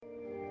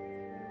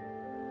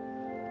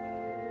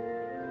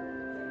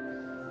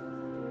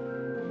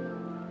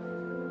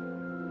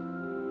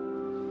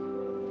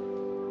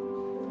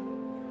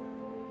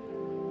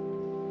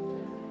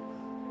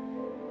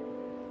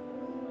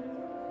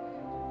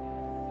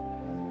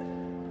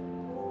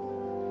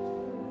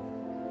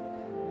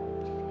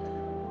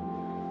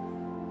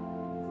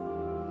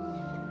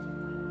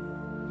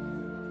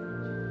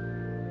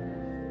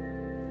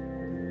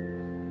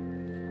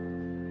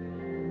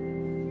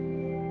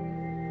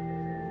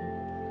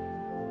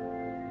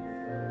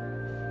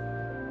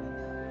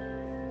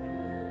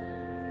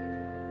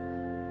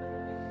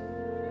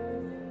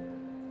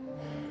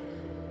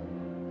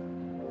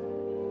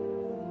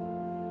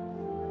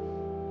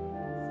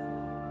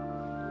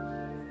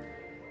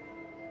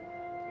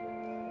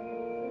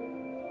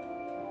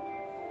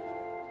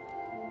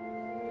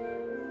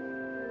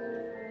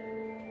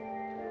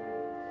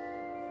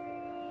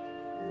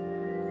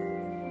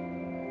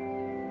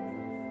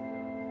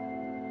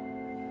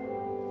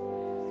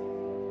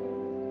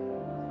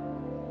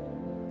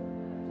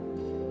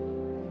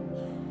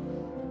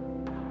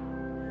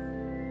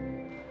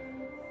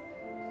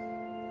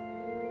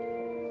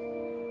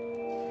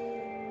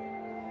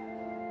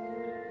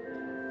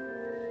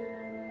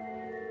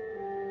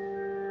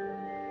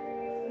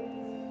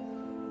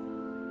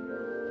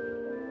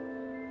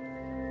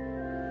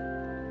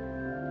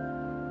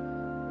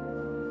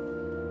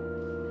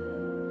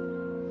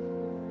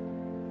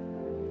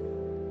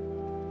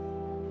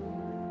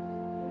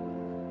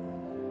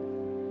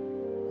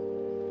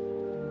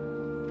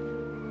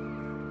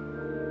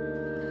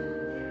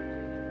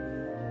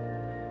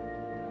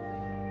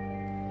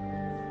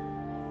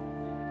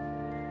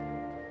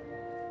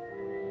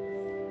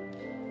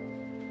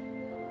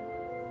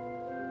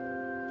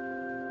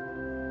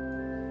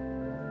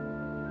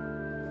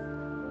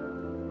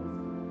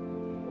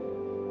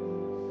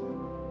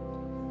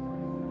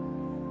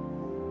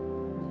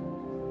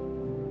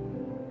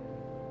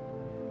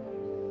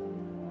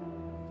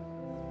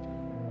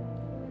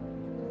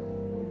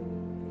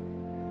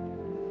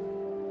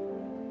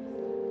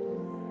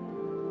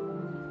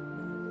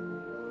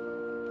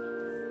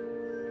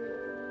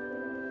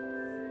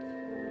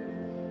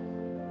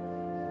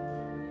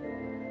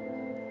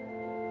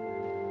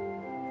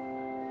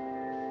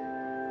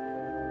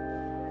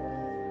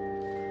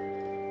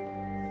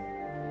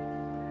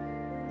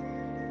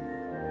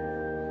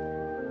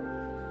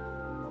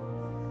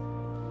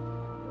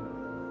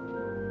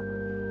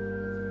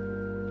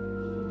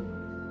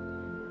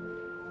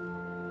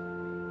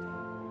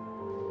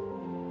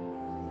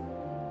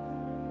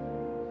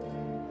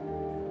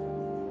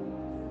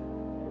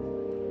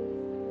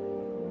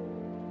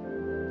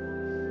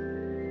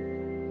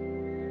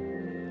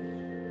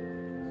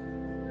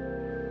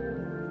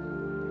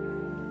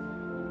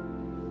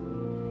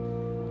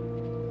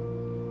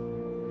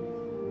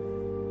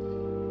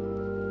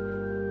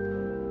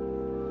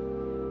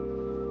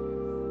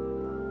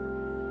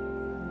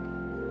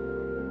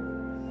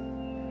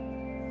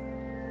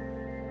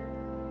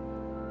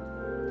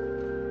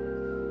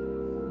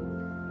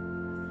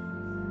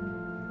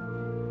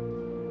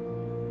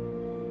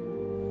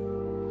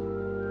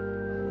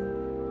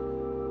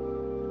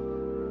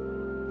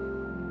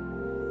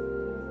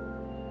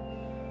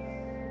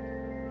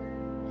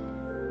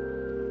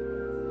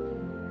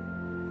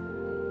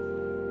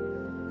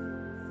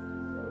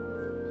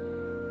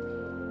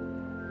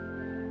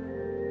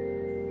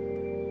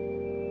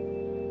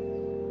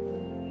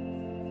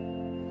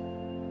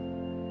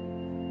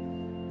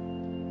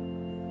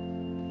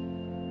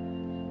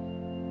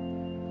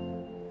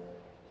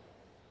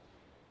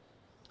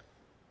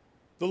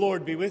The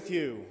Lord be with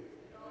you.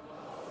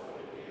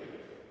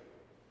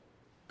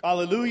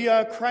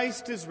 Alleluia,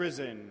 Christ is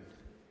risen.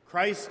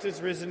 Christ is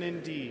risen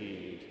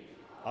indeed.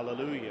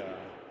 Alleluia.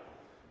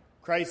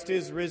 Christ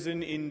is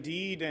risen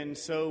indeed, and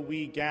so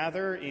we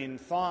gather in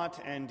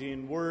thought and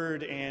in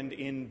word and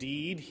in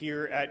deed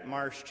here at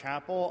Marsh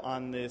Chapel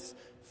on this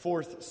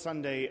fourth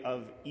Sunday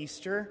of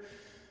Easter.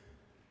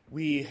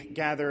 We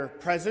gather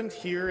present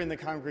here in the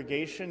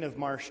congregation of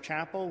Marsh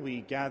Chapel.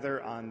 We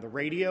gather on the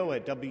radio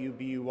at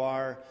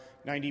WBUR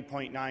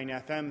 90.9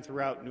 FM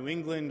throughout New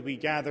England. We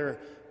gather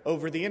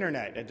over the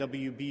internet at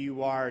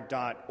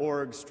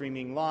wbur.org,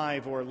 streaming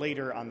live, or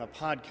later on the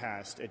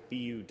podcast at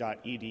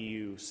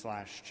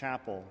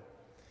bu.edu/chapel.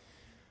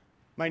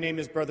 My name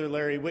is Brother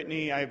Larry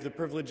Whitney. I have the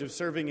privilege of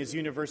serving as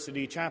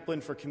University Chaplain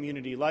for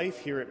Community Life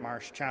here at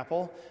Marsh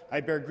Chapel.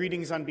 I bear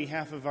greetings on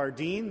behalf of our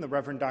Dean, the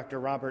Reverend Dr.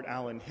 Robert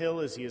Allen Hill,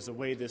 as he is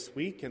away this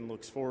week and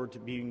looks forward to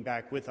being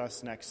back with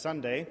us next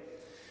Sunday.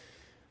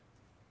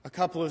 A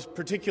couple of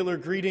particular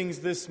greetings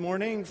this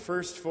morning.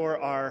 First,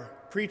 for our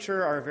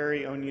preacher, our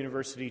very own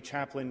University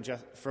Chaplain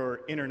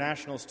for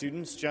international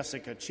students,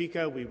 Jessica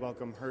Chika. We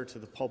welcome her to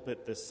the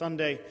pulpit this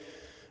Sunday.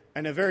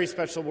 And a very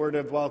special word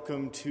of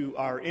welcome to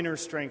our Inner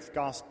Strength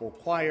Gospel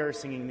Choir,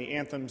 singing the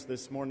anthems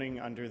this morning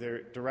under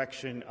the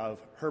direction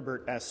of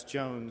Herbert S.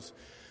 Jones.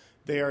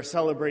 They are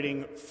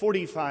celebrating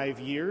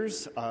 45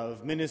 years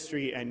of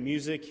ministry and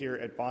music here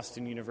at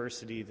Boston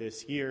University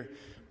this year.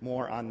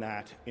 More on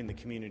that in the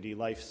community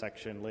life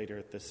section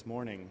later this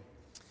morning.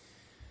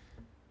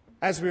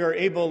 As we are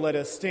able, let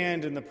us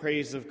stand in the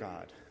praise of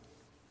God.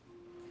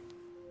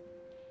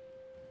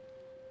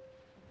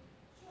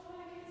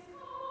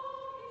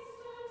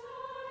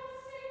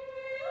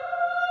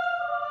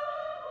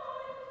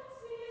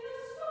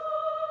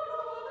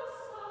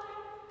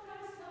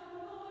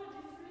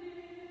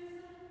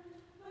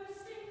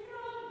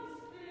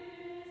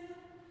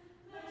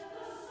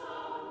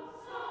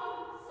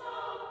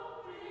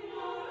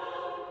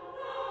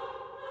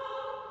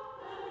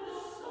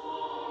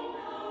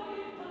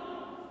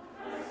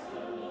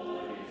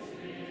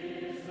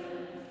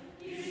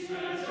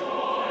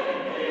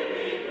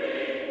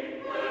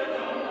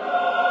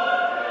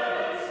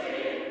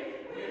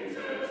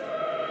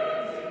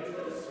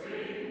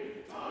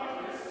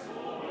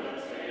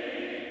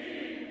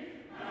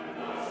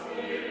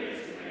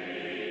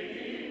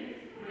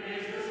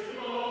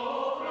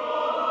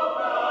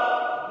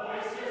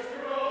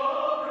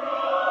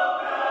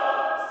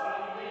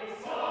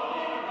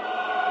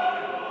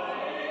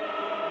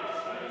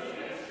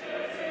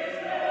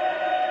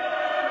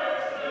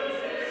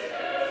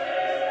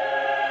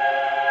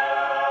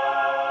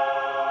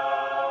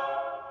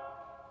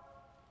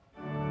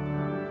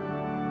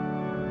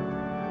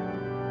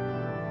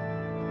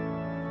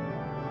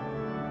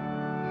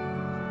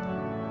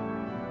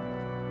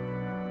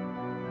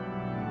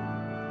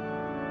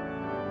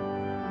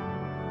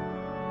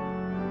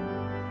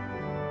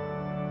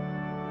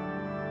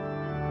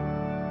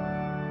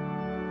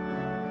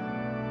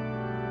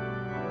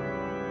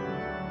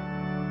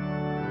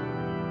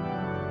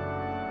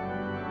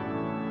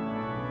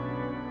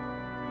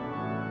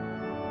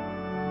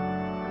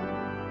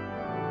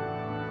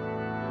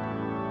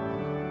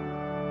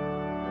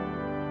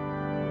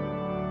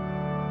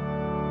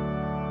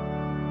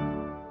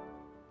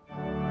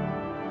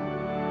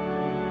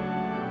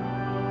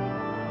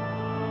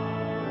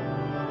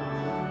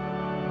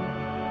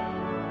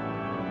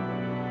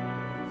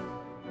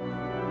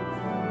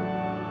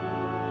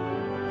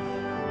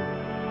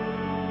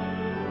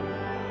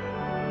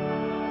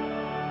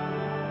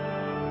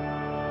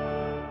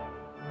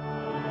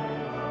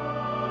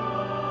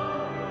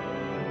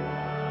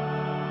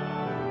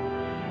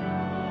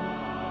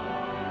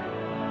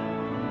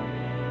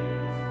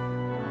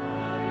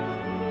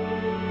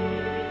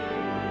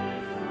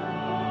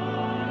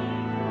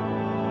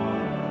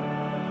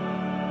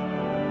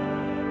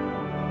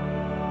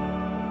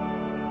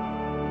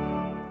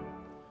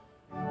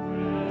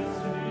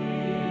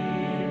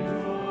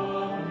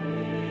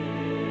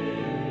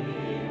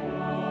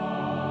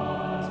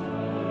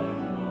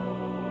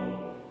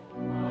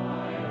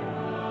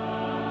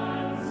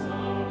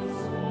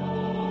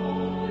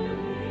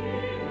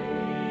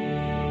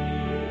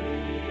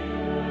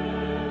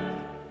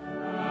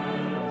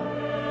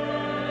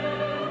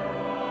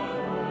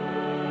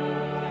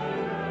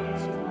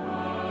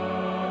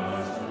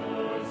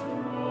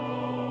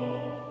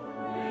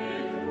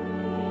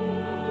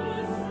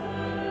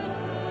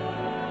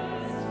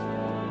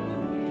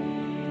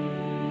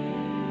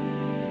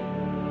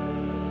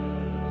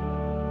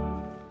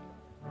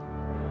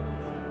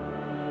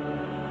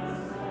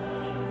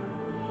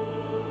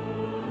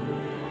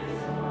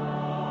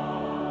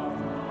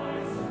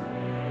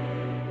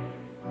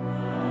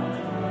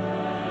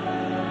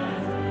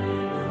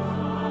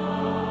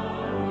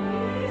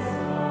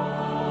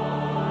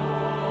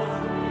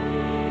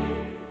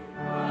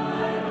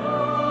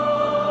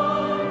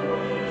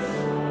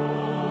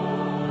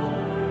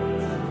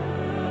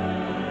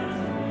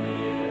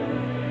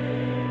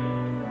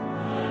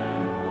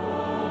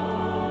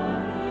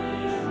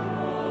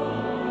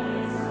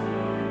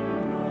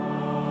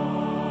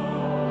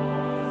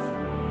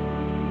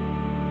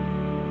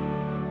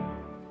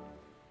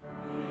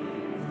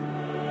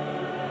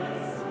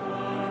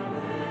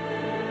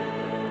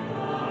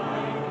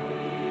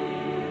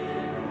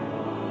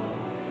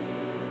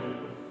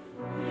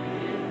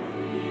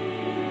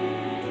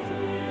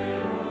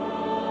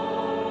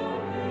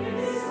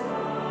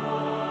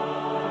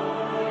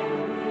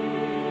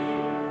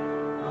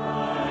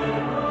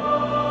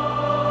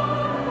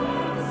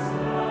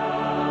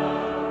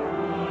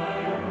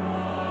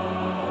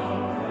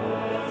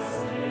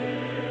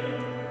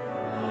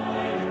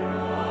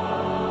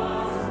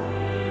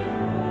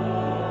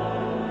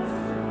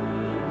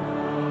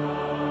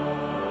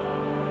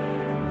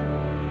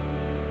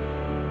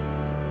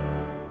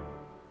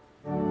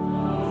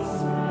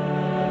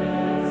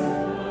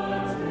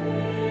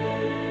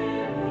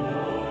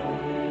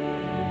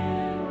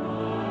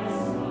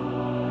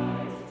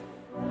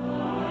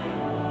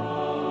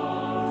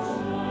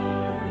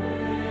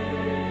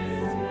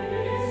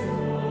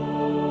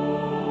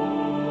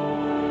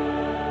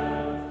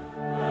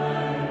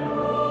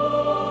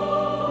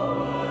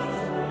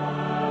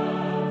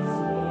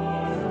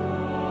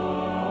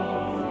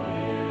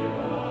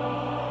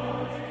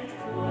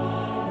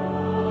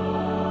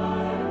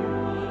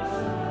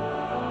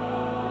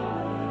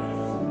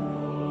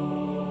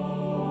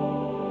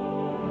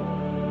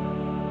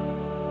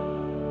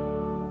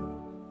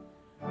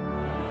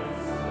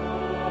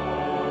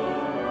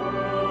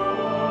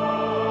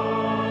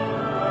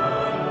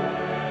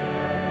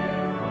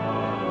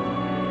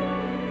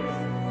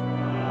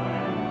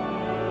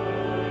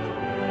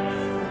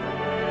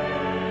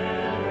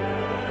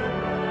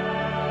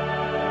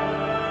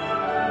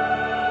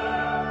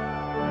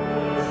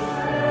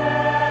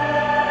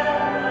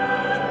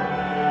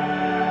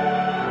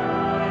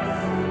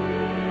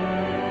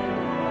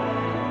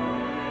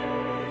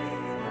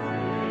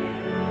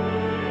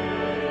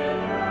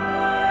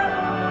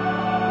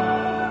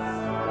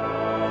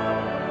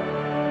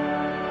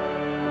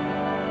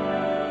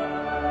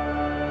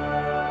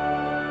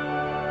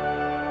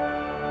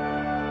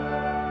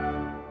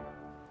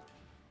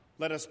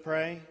 Let us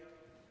pray.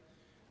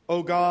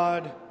 O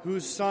God,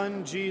 whose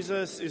Son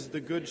Jesus is the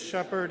good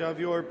shepherd of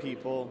your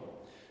people,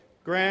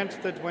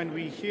 grant that when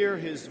we hear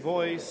his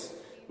voice,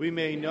 we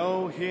may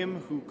know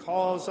him who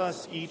calls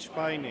us each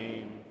by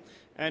name,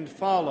 and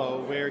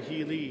follow where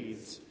he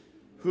leads,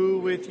 who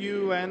with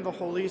you and the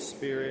Holy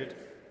Spirit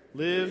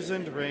lives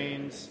and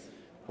reigns,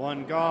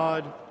 one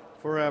God,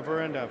 forever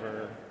and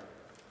ever.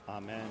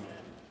 Amen.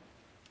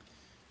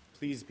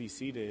 Please be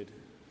seated.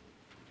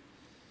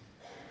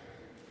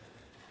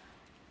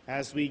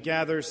 As we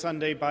gather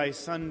Sunday by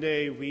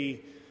Sunday,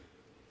 we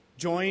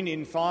join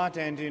in thought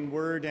and in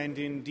word and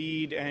in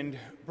deed and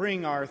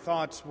bring our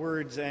thoughts,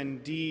 words,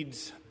 and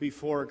deeds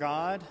before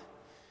God.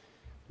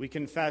 We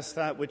confess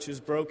that which is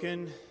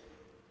broken.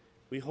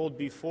 We hold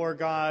before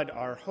God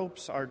our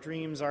hopes, our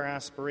dreams, our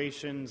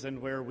aspirations,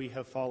 and where we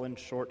have fallen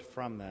short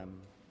from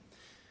them.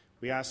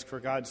 We ask for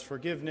God's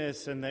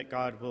forgiveness and that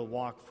God will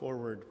walk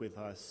forward with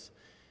us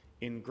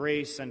in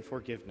grace and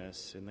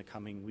forgiveness in the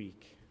coming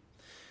week.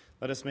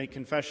 Let us make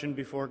confession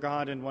before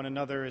God and one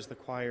another as the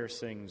choir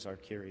sings our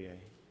Kyrie.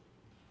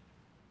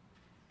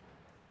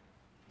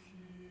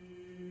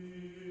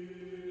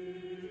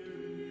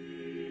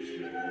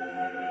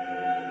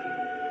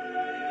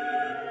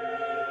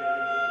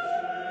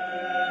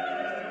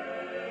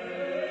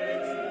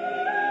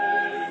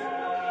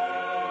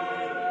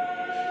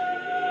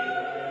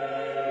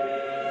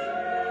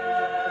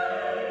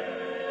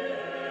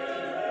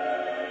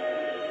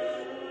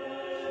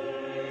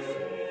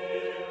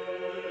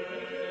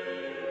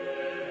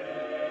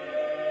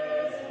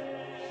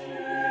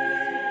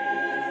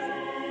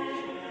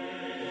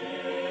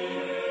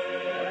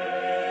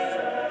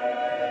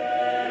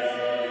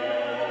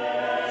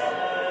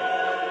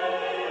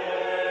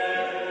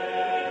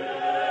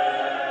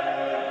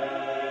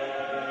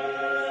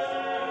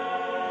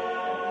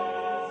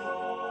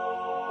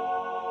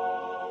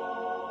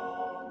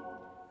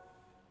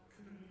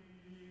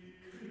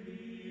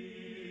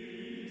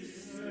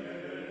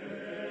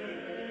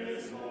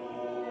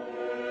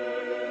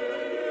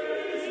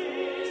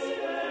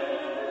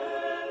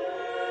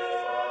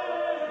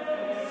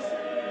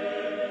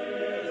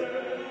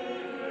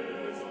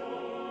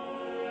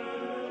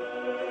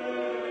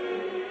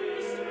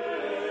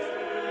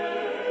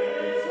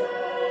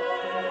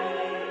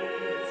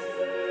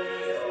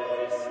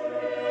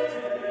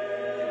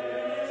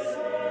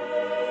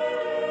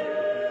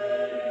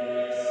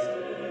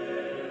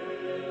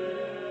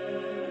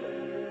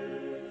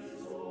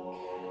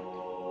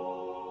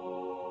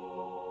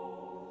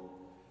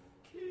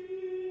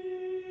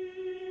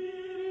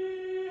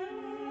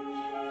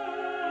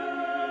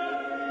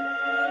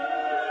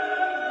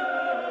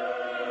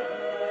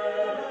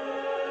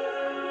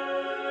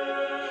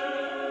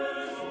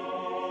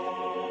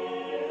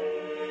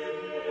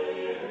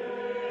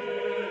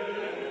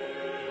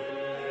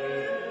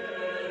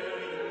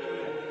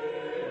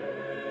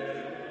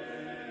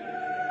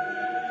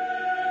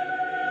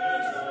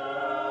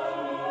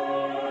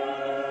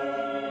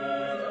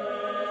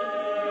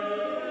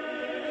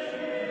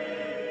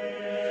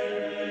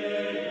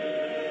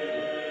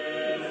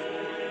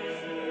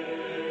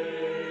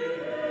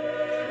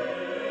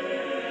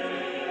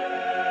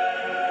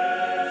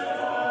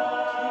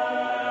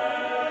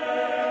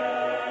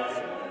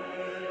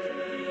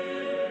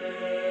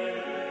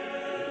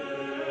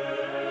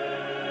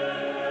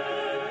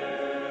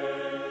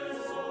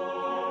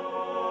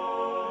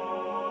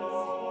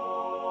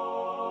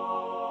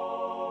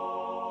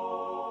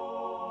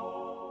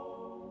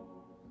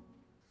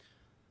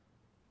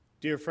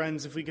 Dear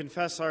friends, if we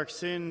confess our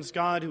sins,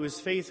 God, who is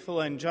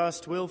faithful and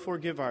just, will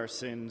forgive our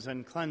sins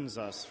and cleanse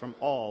us from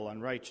all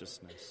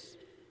unrighteousness.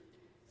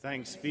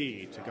 Thanks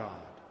be to God.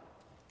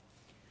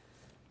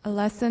 A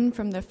lesson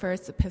from the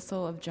first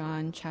epistle of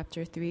John,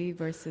 chapter 3,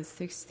 verses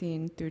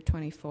 16 through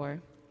 24.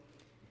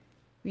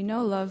 We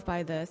know love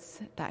by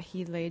this, that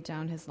he laid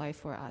down his life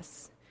for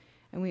us,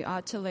 and we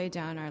ought to lay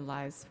down our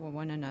lives for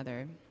one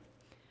another.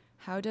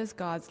 How does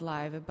God's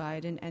life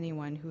abide in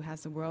anyone who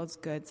has the world's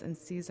goods and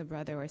sees a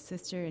brother or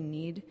sister in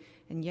need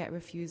and yet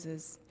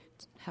refuses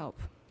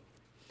help?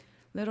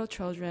 Little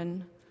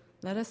children,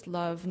 let us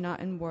love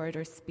not in word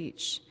or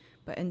speech,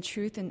 but in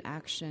truth and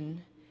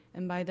action.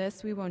 And by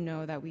this we will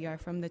know that we are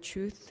from the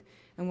truth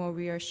and will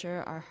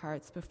reassure our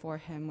hearts before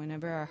him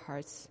whenever our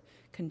hearts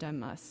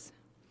condemn us.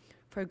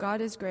 For God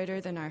is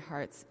greater than our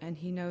hearts, and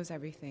he knows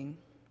everything.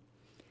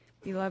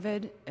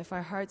 Beloved, if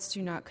our hearts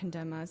do not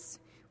condemn us,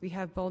 we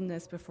have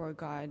boldness before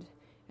God,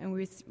 and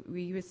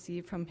we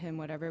receive from him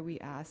whatever we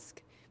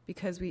ask,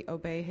 because we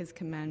obey his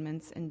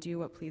commandments and do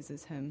what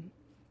pleases him.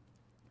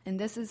 And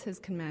this is his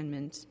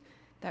commandment,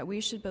 that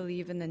we should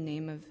believe in the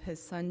name of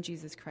his Son,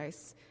 Jesus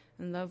Christ,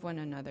 and love one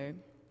another,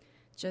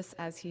 just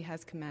as he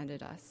has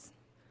commanded us.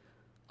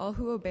 All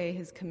who obey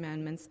his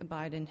commandments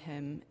abide in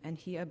him, and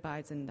he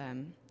abides in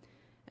them.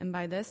 And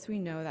by this we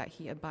know that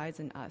he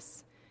abides in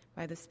us,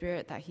 by the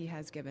Spirit that he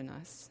has given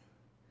us.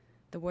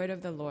 The word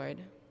of the Lord.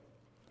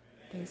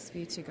 Thanks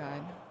be to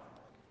God.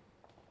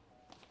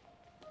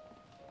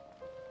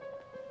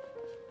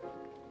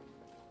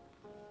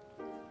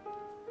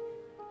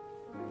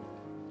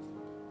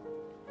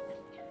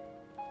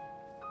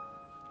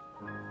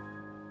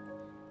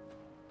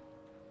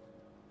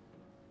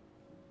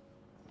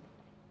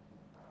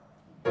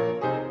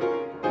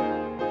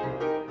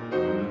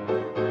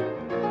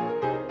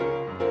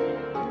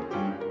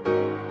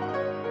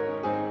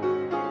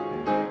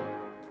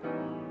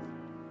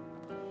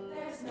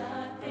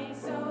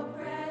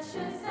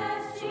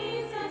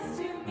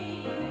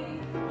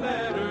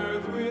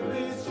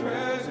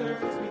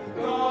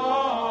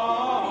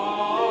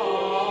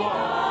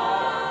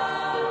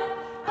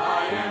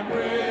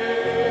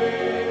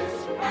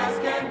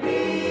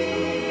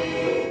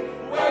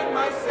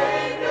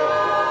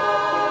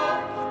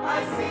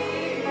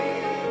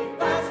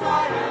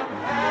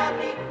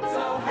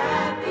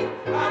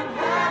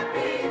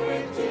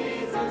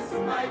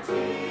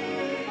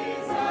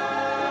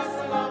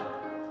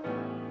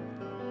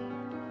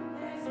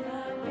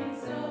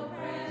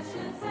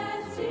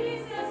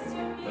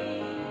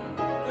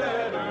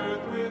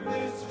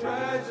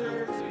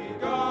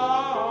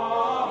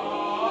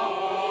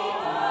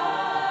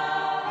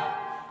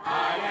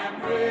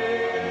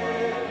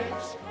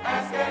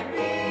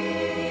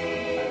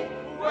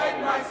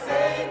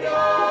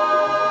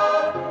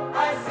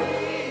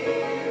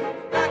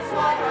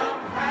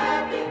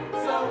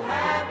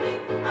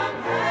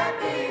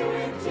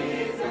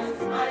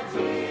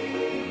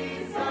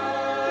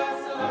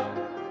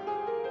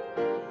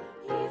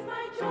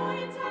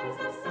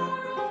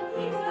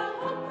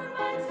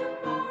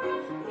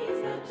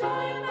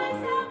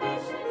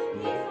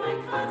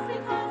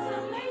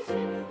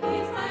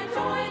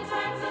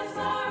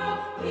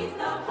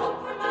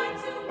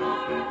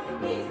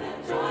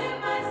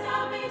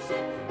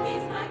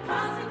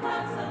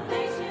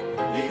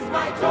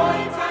 joy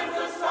in times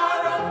of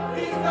sorrow.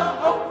 He's the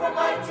hope for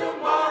my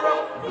tomorrow.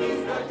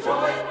 He's the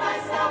joy of my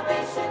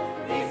salvation.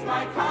 He's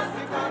my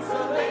constant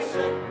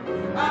consolation.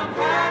 I'm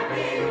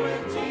happy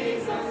with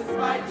Jesus,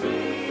 my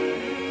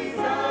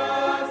Jesus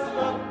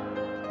alone.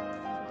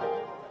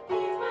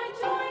 He's my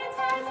joy in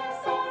times of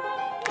sorrow.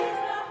 He's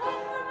the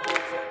hope for my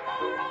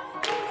tomorrow.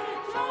 He's the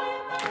joy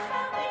of my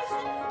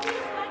salvation.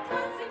 He's my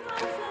constant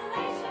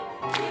consolation.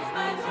 He's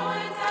my joy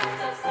in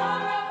times of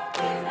sorrow.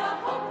 He's the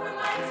hope for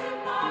my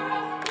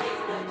tomorrow.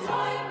 He's the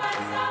joy of my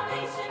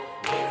salvation.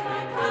 He's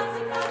my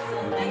constant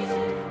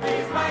consolation.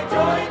 He's my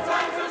joy in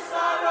times of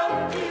sorrow.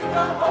 He's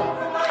the hope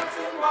for my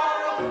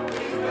tomorrow.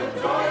 He's the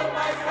joy of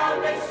my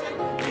salvation.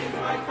 He's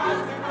my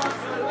constant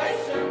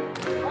consolation.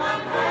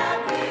 I'm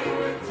happy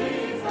with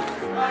Jesus,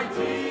 my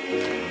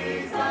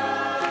Jesus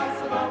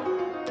alone.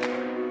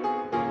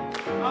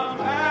 I'm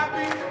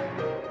happy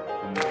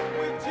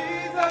with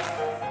Jesus.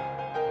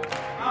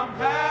 I'm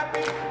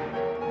happy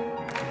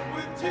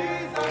with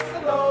Jesus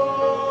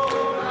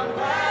alone. I'm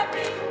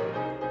happy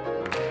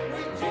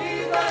with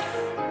Jesus.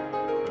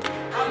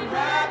 I'm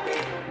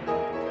happy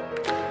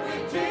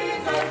with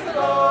Jesus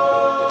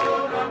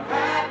alone. I'm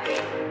happy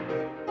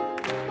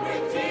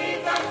with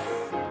Jesus.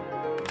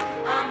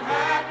 I'm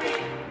happy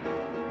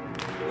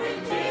with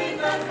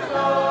Jesus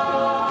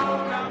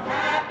alone. I'm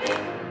happy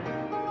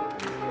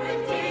with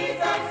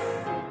Jesus.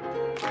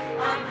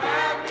 I'm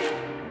happy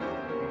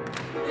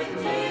with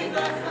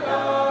Jesus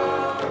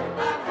alone.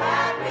 I'm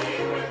happy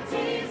with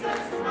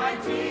Jesus, my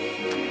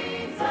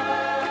Jesus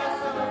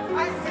alone. I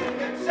sing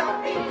and shout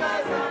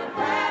because I'm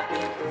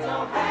happy, so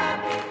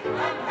happy.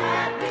 I'm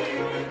happy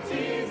with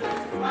Jesus,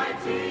 my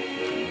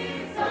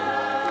Jesus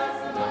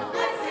alone.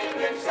 I sing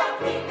and shout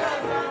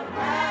because I'm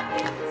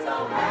happy, so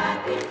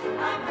happy.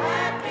 I'm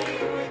happy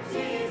with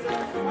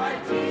Jesus, my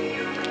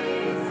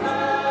Jesus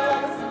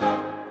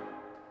alone.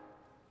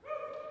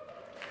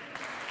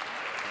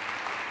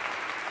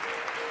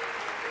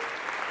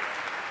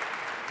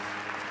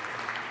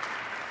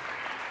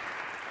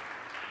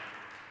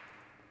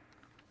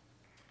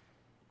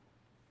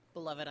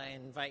 Beloved, I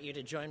invite you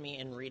to join me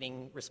in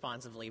reading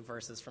responsively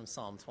verses from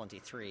Psalm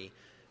 23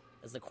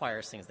 as the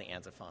choir sings the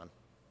antiphon.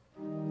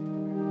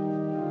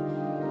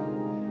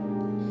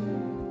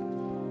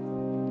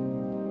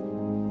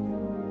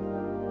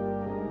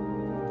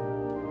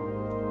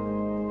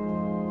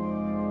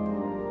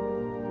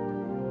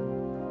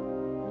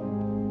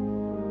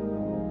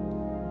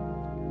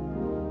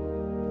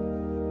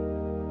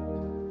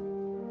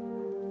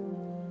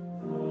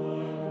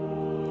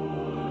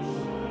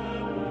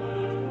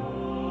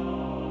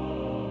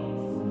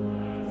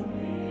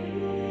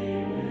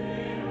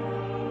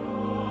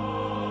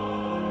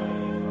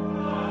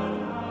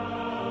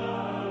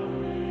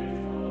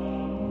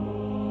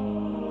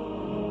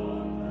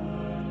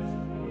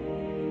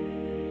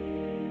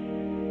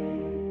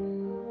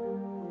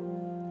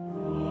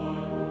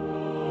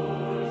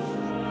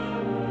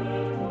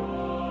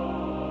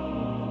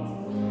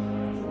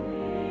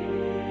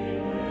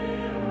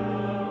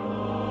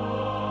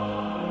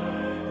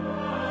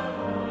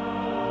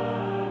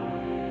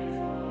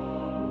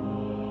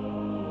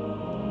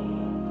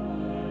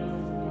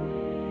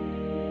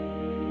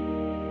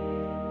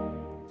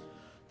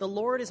 The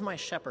Lord is my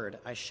shepherd,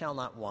 I shall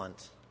not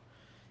want.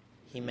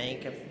 He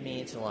maketh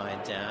me to lie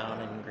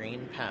down in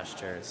green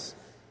pastures.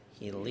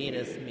 He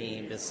leadeth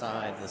me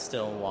beside the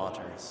still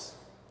waters.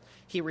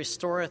 He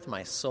restoreth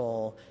my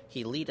soul.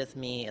 He leadeth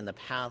me in the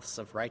paths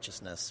of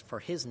righteousness for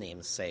his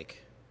name's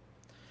sake.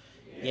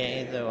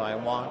 Yea, though I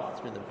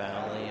walk through the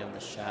valley of the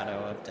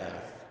shadow of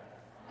death,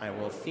 I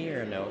will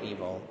fear no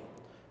evil,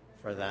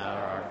 for thou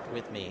art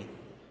with me.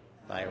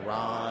 Thy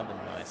rod and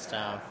thy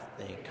staff,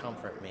 they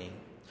comfort me.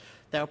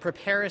 Thou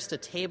preparest a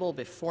table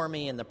before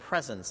me in the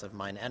presence of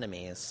mine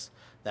enemies.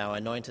 Thou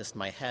anointest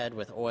my head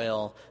with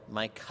oil,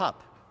 my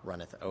cup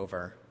runneth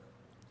over.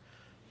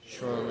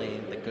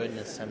 Surely the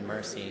goodness and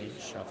mercy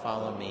shall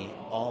follow me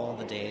all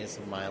the days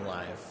of my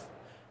life,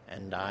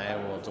 and I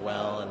will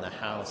dwell in the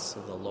house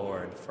of the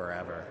Lord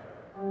forever.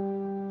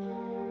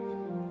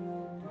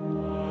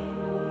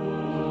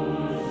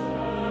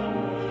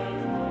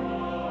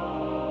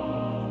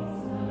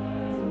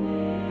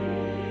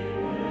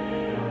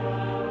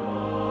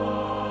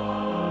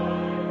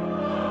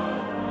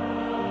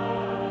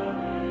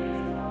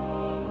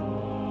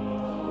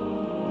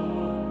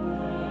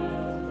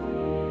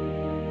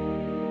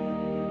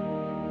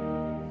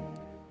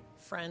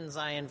 Friends,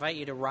 I invite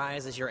you to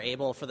rise as you're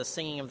able for the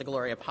singing of the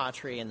Gloria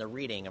Patri and the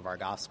reading of our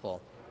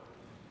gospel.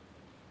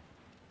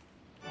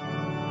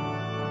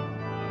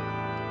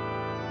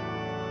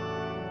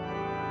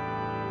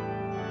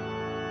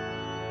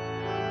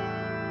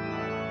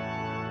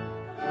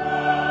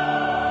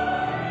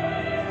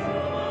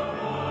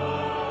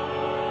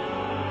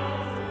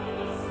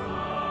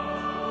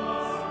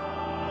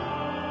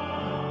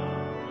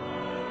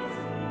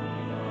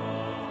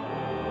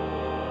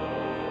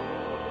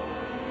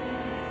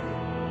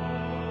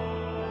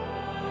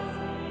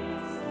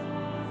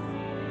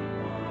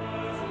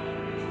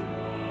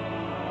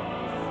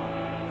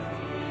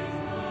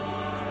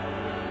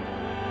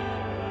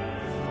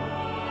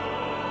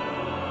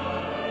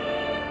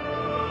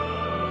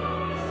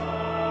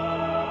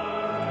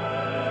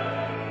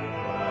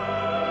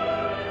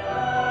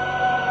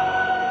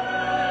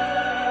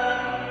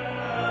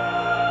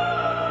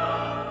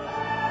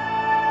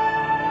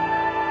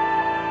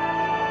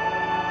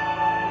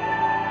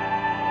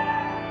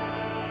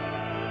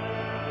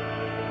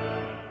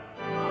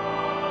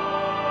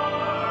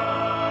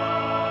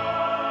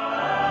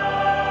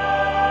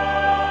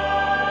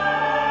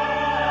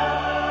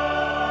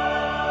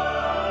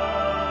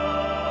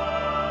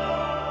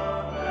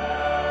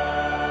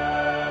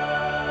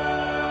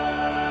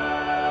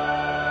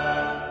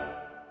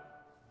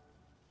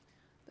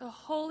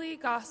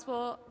 Holy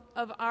Gospel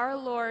of our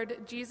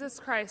Lord Jesus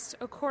Christ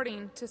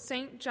according to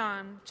St.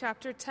 John,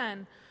 chapter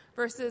 10,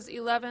 verses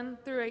 11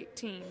 through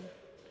 18.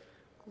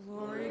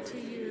 Glory to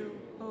you,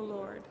 O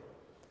Lord.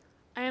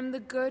 I am the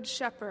good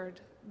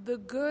shepherd. The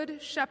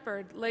good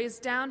shepherd lays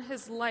down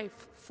his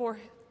life for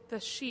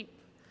the sheep.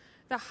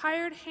 The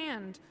hired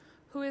hand,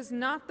 who is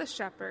not the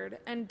shepherd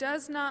and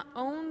does not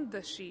own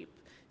the sheep,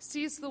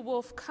 sees the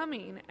wolf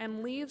coming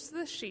and leaves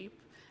the sheep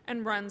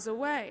and runs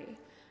away.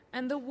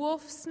 And the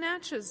wolf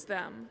snatches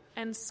them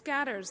and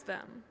scatters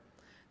them.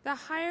 The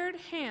hired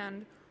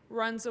hand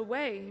runs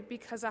away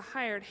because a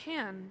hired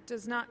hand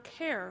does not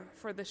care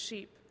for the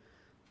sheep.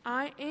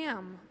 I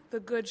am the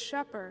good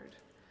shepherd.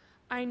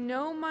 I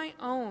know my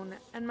own,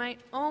 and my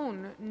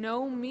own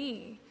know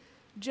me,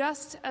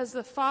 just as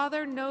the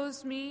Father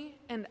knows me,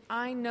 and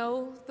I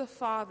know the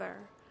Father.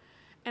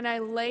 And I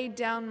lay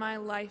down my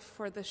life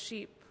for the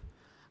sheep.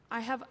 I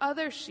have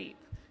other sheep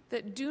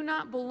that do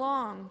not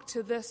belong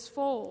to this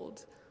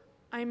fold.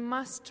 I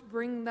must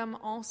bring them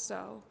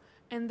also,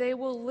 and they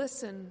will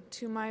listen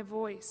to my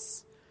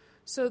voice.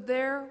 So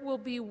there will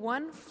be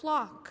one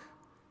flock,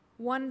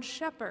 one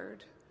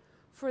shepherd.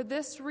 For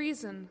this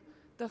reason,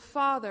 the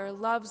Father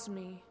loves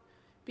me,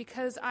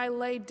 because I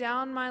lay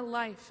down my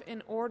life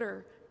in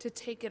order to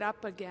take it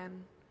up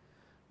again.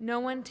 No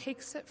one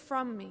takes it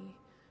from me,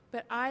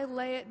 but I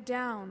lay it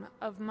down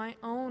of my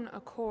own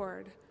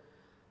accord.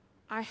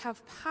 I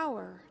have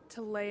power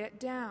to lay it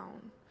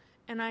down,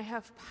 and I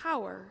have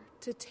power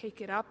to take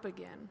it up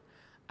again.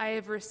 I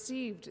have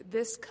received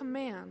this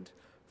command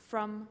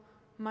from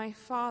my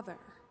Father.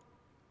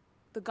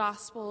 The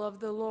Gospel of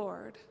the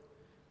Lord.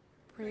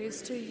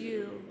 Praise to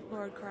you,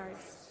 Lord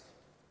Christ.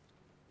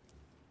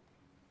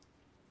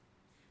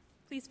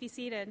 Please be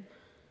seated.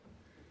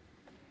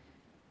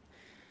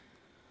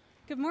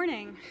 Good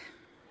morning.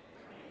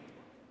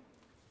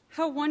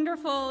 How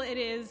wonderful it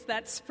is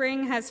that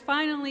spring has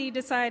finally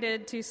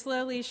decided to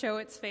slowly show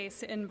its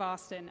face in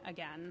Boston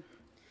again.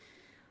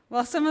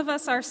 While some of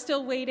us are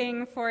still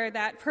waiting for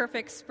that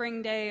perfect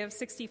spring day of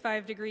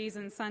 65 degrees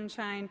and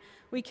sunshine,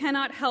 we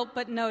cannot help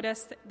but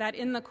notice that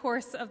in the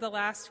course of the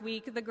last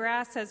week, the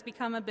grass has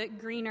become a bit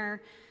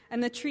greener,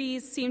 and the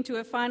trees seem to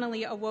have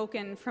finally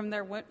awoken from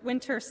their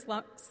winter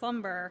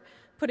slumber,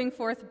 putting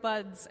forth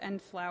buds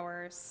and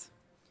flowers.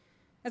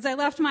 As I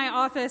left my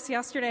office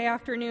yesterday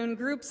afternoon,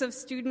 groups of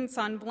students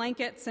on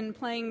blankets and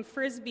playing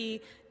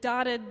frisbee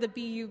dotted the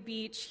BU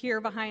beach here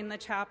behind the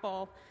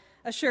chapel,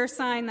 a sure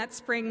sign that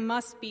spring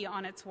must be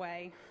on its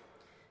way.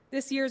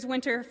 This year's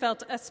winter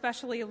felt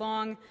especially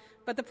long,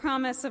 but the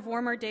promise of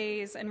warmer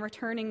days and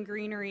returning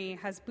greenery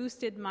has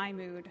boosted my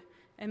mood,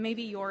 and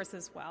maybe yours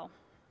as well.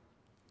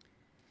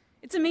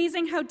 It's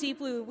amazing how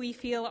deeply we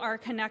feel our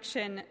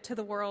connection to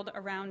the world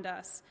around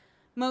us,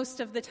 most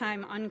of the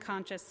time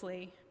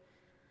unconsciously.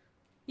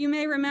 You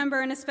may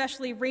remember an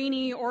especially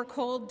rainy or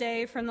cold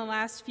day from the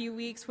last few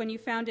weeks when you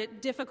found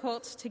it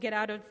difficult to get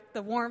out of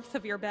the warmth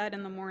of your bed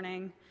in the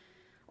morning,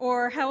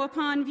 or how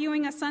upon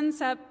viewing a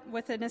sunset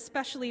with an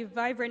especially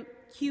vibrant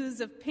hues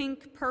of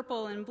pink,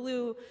 purple, and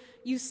blue,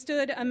 you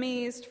stood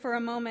amazed for a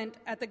moment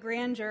at the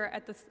grandeur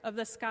of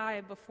the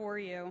sky before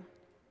you.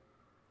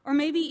 Or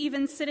maybe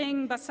even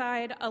sitting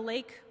beside a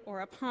lake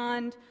or a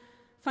pond,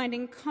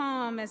 finding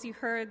calm as you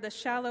heard the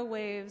shallow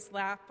waves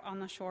lap on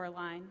the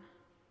shoreline.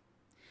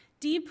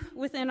 Deep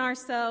within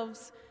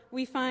ourselves,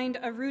 we find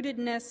a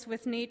rootedness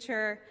with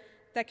nature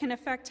that can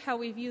affect how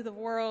we view the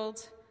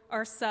world,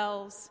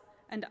 ourselves,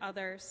 and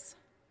others.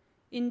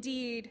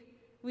 Indeed,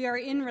 we are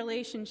in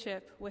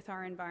relationship with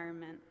our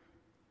environment.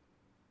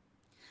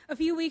 A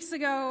few weeks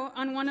ago,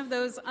 on one of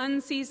those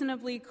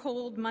unseasonably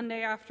cold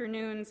Monday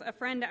afternoons, a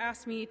friend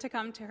asked me to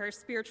come to her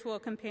spiritual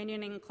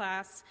companioning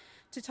class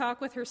to talk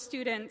with her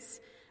students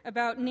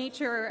about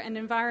nature and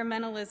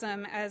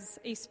environmentalism as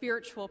a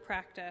spiritual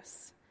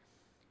practice.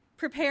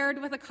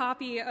 Prepared with a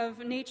copy of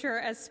Nature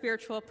as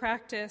Spiritual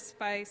Practice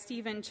by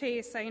Stephen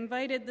Chase, I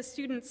invited the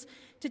students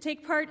to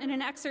take part in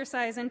an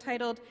exercise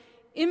entitled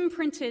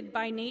Imprinted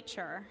by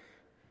Nature.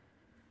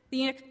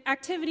 The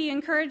activity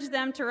encouraged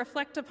them to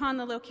reflect upon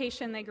the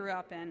location they grew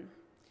up in,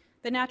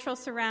 the natural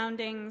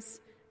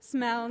surroundings,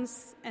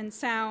 smells, and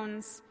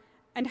sounds,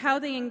 and how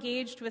they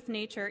engaged with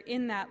nature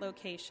in that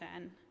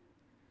location.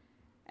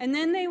 And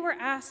then they were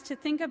asked to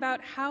think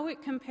about how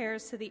it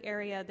compares to the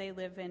area they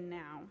live in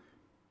now.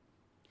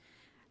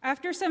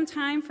 After some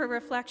time for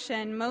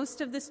reflection,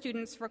 most of the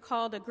students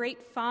recalled a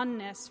great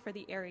fondness for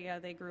the area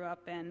they grew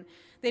up in.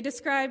 They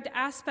described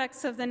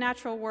aspects of the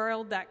natural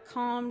world that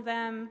calmed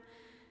them,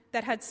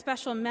 that had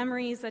special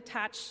memories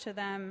attached to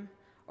them,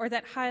 or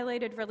that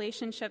highlighted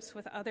relationships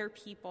with other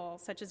people,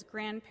 such as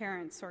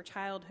grandparents or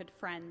childhood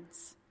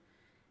friends.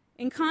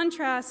 In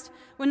contrast,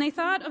 when they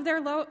thought of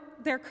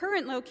their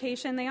current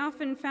location, they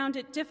often found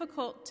it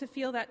difficult to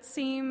feel that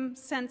same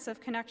sense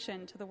of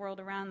connection to the world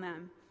around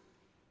them.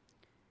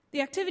 The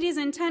activity's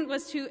intent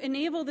was to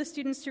enable the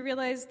students to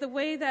realize the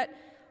way that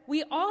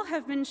we all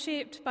have been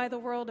shaped by the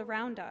world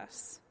around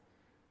us.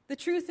 The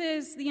truth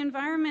is, the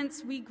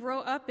environments we grow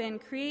up in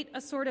create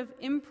a sort of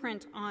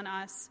imprint on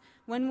us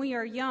when we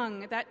are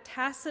young that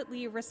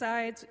tacitly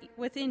resides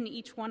within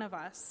each one of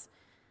us.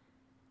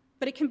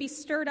 But it can be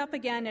stirred up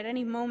again at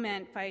any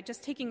moment by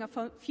just taking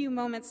a few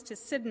moments to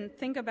sit and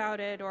think about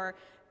it, or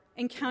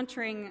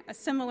encountering a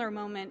similar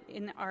moment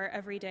in our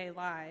everyday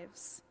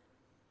lives.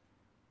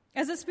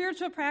 As a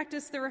spiritual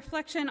practice, the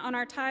reflection on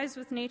our ties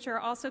with nature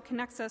also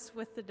connects us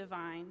with the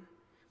divine.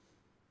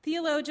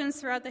 Theologians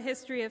throughout the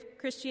history of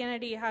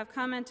Christianity have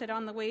commented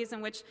on the ways in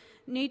which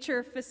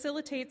nature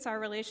facilitates our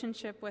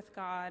relationship with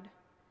God.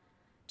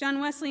 John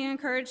Wesley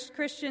encouraged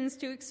Christians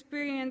to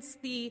experience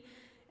the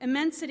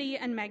immensity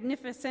and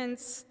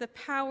magnificence, the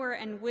power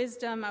and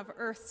wisdom of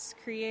Earth's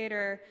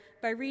creator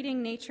by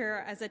reading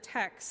nature as a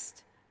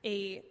text,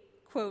 a,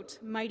 quote,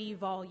 mighty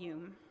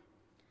volume.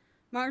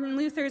 Martin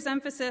Luther's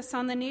emphasis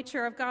on the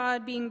nature of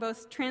God being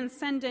both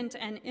transcendent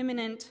and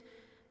immanent,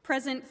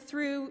 present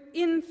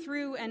in,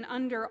 through, and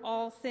under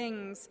all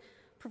things,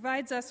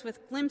 provides us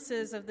with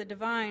glimpses of the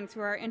divine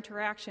through our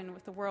interaction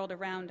with the world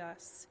around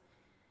us.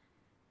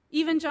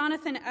 Even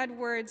Jonathan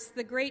Edwards,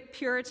 the great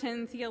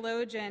Puritan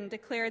theologian,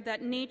 declared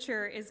that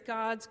nature is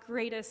God's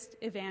greatest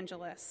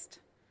evangelist.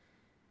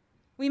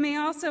 We may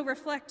also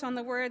reflect on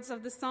the words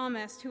of the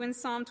psalmist, who in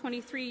Psalm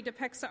 23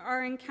 depicts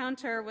our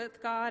encounter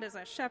with God as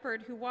a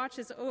shepherd who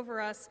watches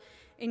over us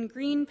in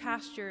green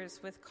pastures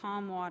with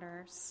calm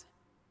waters.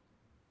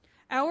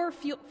 Our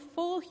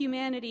full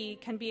humanity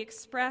can be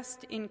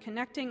expressed in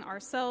connecting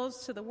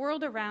ourselves to the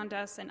world around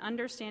us and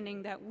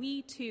understanding that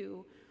we,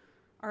 too,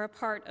 are a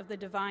part of the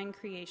divine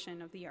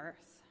creation of the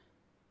earth.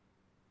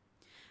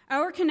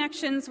 Our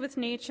connections with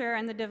nature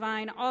and the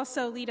divine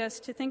also lead us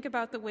to think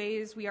about the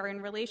ways we are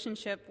in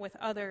relationship with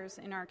others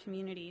in our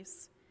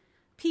communities.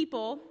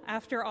 People,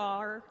 after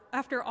all,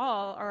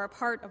 are a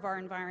part of our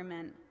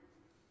environment.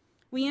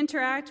 We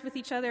interact with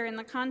each other in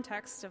the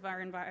context of our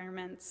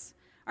environments.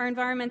 Our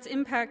environments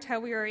impact how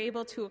we are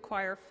able to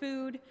acquire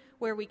food,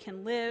 where we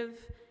can live,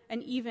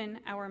 and even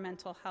our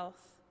mental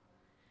health.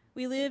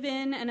 We live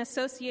in and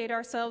associate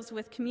ourselves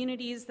with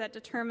communities that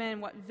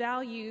determine what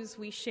values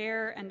we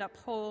share and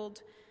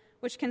uphold,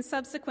 which can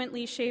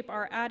subsequently shape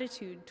our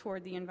attitude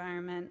toward the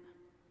environment.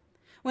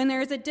 When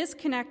there is a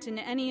disconnect in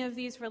any of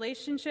these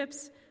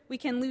relationships, we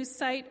can lose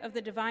sight of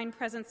the divine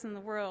presence in the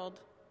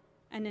world,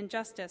 and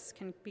injustice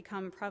can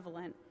become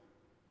prevalent.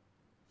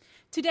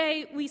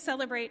 Today, we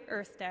celebrate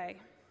Earth Day.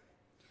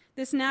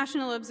 This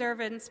national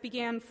observance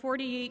began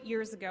 48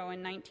 years ago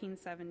in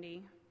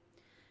 1970.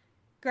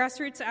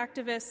 Grassroots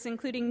activists,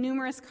 including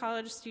numerous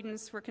college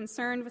students, were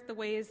concerned with the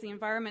ways the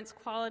environment's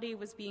quality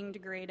was being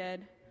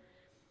degraded.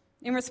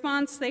 In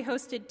response, they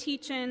hosted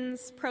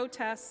teach-ins,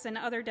 protests, and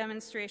other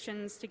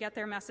demonstrations to get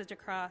their message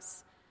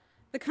across,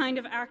 the kind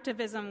of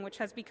activism which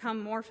has become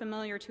more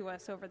familiar to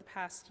us over the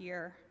past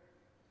year.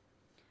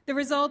 The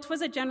result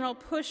was a general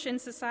push in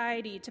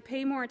society to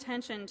pay more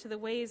attention to the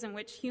ways in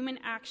which human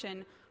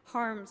action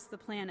harms the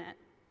planet.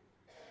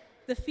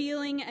 The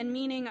feeling and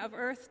meaning of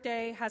Earth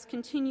Day has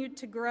continued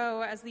to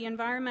grow as the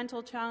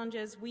environmental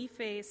challenges we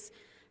face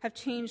have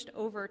changed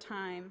over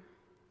time.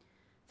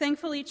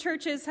 Thankfully,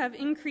 churches have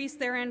increased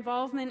their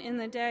involvement in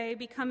the day,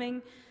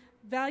 becoming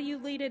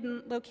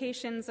value-laden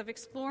locations of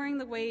exploring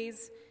the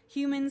ways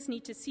humans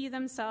need to see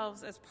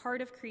themselves as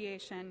part of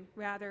creation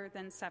rather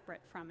than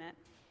separate from it.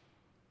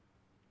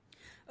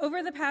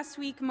 Over the past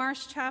week,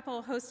 Marsh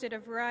Chapel hosted a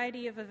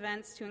variety of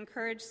events to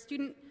encourage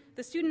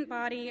the student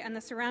body and the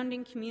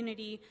surrounding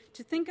community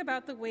to think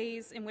about the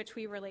ways in which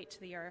we relate to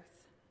the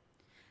earth,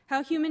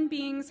 how human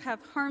beings have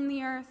harmed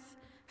the earth,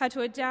 how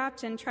to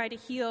adapt and try to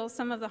heal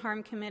some of the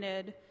harm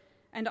committed,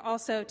 and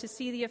also to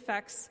see the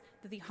effects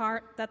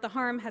that the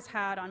harm has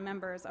had on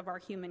members of our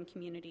human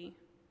community.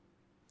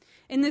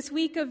 It was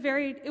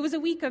a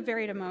week of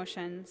varied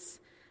emotions.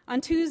 On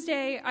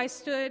Tuesday, I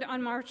stood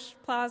on Marsh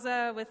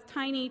Plaza with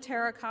tiny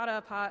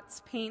terracotta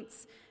pots,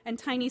 paints, and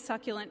tiny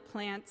succulent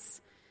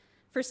plants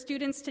for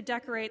students to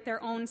decorate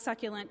their own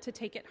succulent to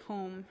take it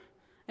home,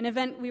 an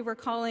event we were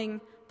calling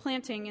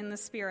Planting in the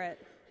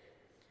Spirit.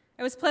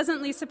 I was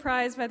pleasantly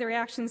surprised by the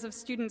reactions of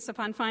students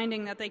upon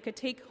finding that they could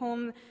take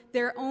home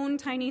their own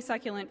tiny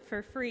succulent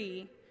for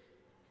free.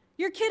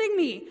 You're kidding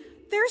me!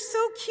 They're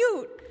so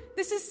cute!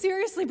 This is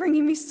seriously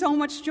bringing me so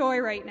much joy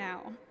right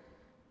now.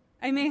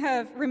 I may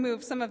have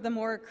removed some of the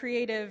more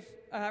creative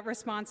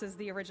responses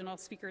the original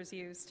speakers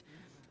used.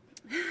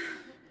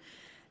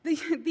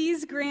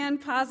 These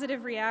grand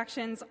positive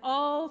reactions,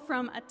 all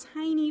from a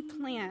tiny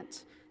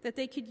plant that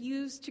they could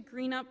use to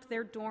green up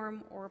their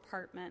dorm or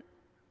apartment.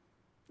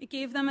 It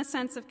gave them a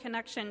sense of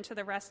connection to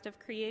the rest of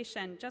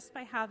creation just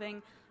by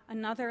having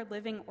another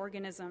living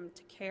organism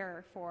to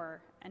care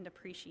for and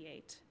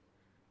appreciate.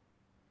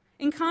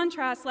 In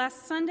contrast,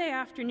 last Sunday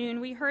afternoon,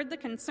 we heard the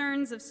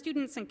concerns of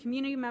students and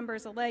community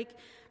members alike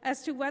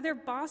as to whether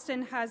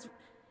Boston has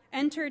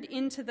entered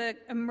into the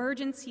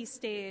emergency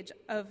stage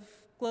of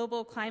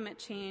global climate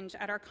change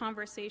at our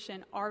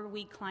conversation, Are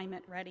We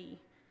Climate Ready?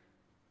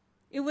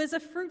 It was a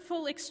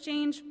fruitful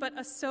exchange, but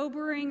a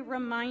sobering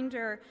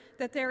reminder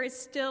that there is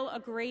still a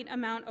great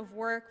amount of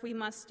work we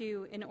must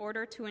do in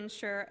order to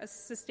ensure a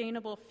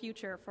sustainable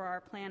future for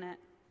our planet.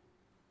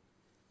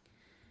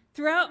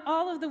 Throughout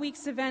all of the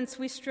week's events,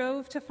 we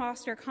strove to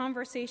foster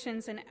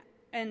conversations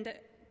and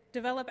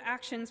develop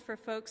actions for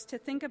folks to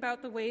think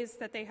about the ways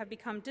that they have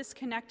become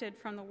disconnected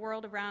from the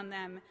world around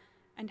them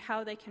and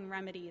how they can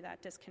remedy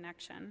that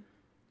disconnection.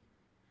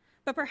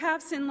 But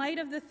perhaps in light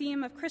of the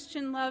theme of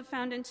Christian love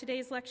found in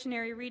today's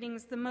lectionary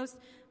readings, the most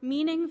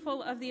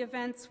meaningful of the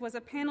events was a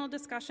panel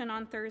discussion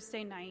on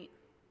Thursday night.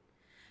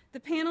 The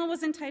panel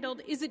was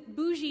entitled, "Is It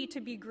Bougie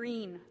to Be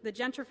Green? The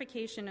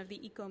Gentrification of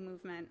the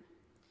Eco-Movement."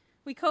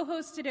 We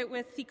co-hosted it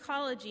with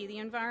Thecology, the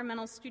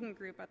environmental student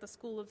group at the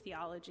School of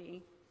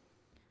Theology.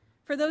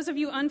 For those of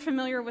you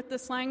unfamiliar with the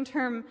slang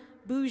term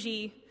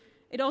bougie,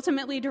 it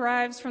ultimately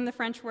derives from the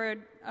French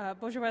word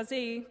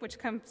bourgeoisie, which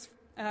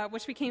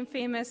became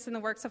famous in the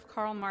works of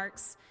Karl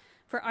Marx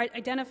for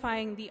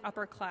identifying the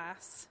upper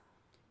class.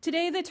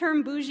 Today, the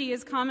term bougie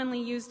is commonly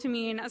used to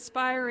mean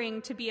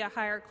aspiring to be a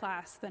higher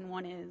class than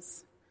one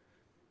is.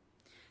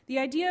 The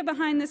idea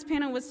behind this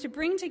panel was to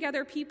bring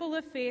together people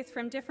of faith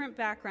from different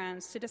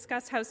backgrounds to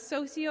discuss how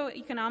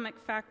socioeconomic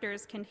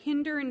factors can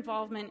hinder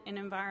involvement in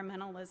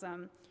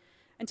environmentalism,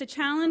 and to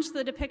challenge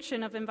the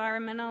depiction of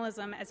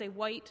environmentalism as a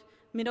white,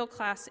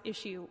 middle-class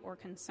issue or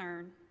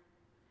concern.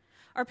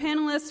 Our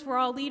panelists were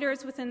all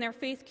leaders within their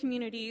faith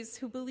communities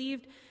who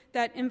believed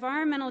that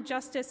environmental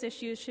justice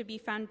issues should be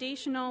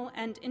foundational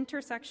and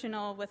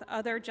intersectional with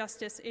other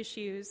justice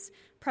issues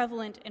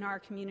prevalent in our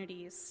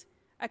communities: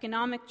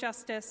 economic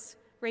justice,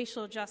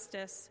 racial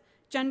justice,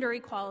 gender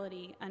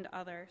equality, and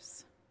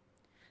others.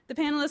 The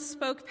panelists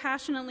spoke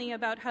passionately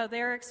about how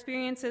their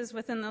experiences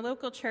within the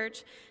local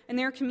church and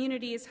their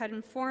communities had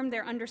informed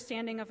their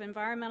understanding of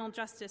environmental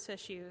justice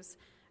issues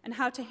and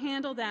how to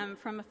handle them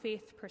from a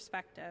faith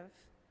perspective.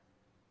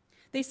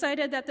 They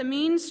cited that the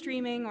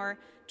mainstreaming or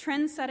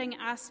trend-setting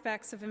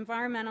aspects of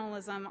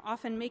environmentalism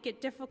often make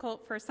it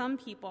difficult for some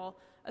people,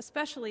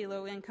 especially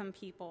low-income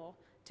people,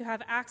 to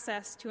have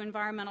access to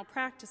environmental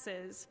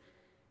practices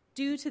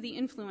due to the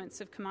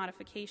influence of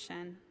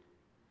commodification.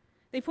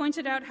 They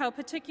pointed out how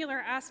particular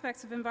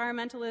aspects of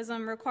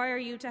environmentalism require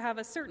you to have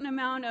a certain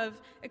amount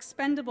of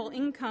expendable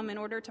income in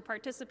order to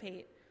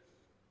participate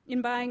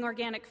in buying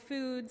organic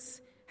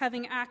foods,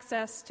 having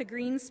access to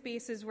green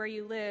spaces where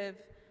you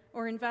live,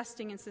 or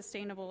investing in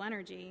sustainable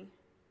energy.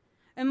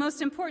 And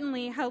most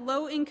importantly, how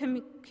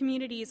low-income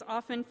communities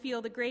often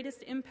feel the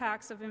greatest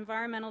impacts of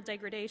environmental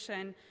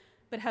degradation,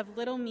 but have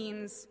little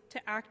means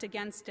to act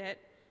against it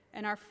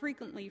and are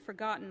frequently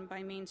forgotten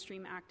by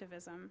mainstream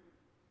activism.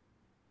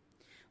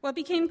 What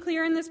became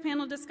clear in this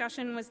panel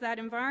discussion was that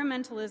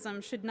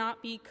environmentalism should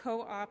not be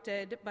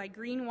co-opted by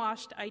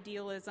greenwashed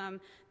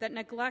idealism that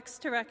neglects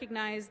to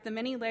recognize the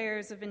many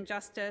layers of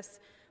injustice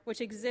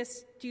which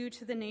exist due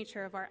to the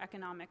nature of our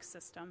economic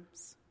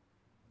systems.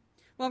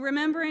 While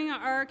remembering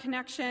our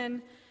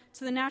connection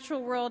to the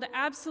natural world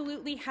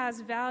absolutely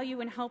has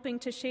value in helping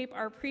to shape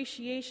our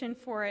appreciation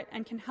for it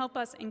and can help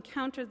us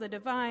encounter the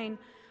divine,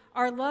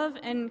 our love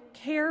and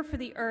care for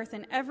the earth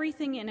and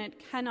everything in it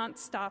cannot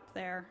stop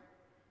there.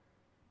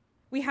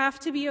 We have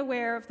to be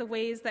aware of the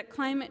ways that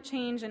climate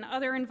change and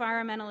other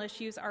environmental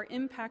issues are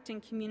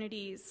impacting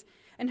communities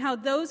and how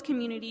those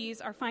communities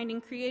are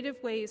finding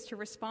creative ways to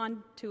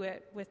respond to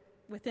it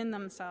within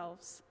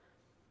themselves.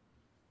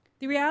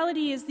 The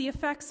reality is the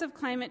effects of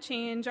climate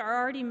change are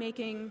already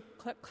making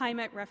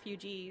climate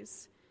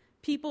refugees,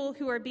 people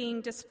who are being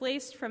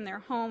displaced from their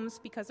homes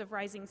because of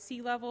rising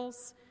sea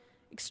levels,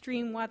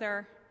 extreme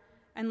weather,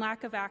 and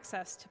lack of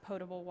access to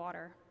potable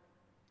water.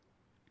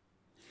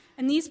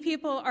 And these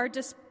people are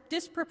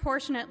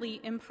disproportionately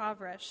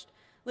impoverished,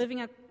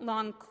 living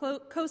along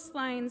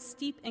coastlines,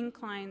 steep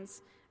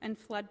inclines, and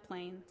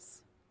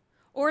floodplains.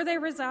 Or they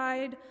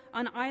reside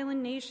on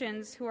island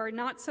nations who are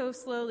not so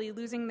slowly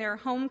losing their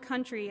home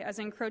country as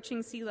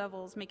encroaching sea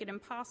levels make it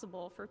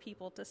impossible for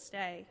people to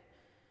stay.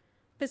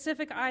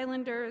 Pacific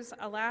Islanders,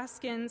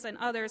 Alaskans, and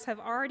others have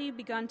already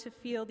begun to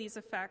feel these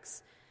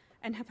effects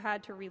and have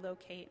had to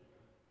relocate.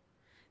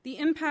 The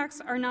impacts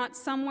are not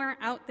somewhere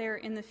out there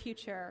in the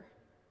future,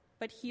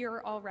 but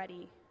here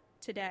already,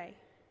 today.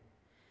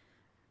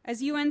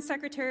 As UN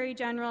Secretary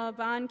General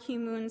Ban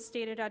Ki-moon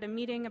stated at a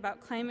meeting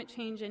about climate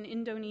change in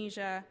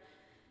Indonesia,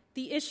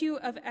 the issue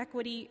of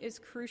equity is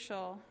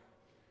crucial.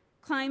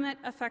 Climate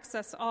affects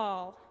us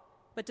all,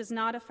 but does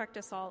not affect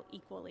us all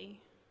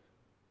equally.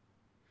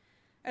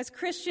 As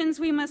Christians,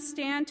 we must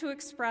stand to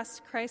express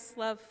Christ's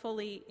love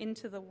fully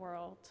into the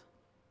world.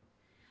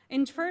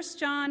 In 1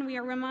 John, we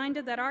are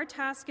reminded that our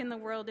task in the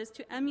world is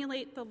to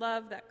emulate the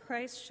love that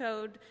Christ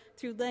showed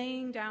through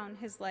laying down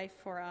his life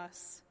for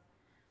us.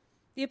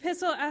 The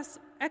epistle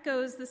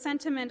echoes the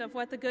sentiment of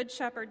what the Good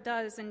Shepherd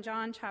does in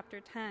John chapter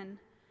 10.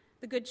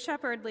 The Good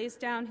Shepherd lays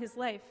down his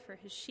life for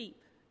his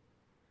sheep.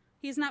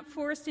 He is not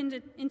forced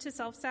into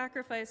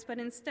self-sacrifice, but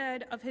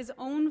instead, of his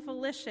own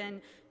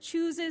volition,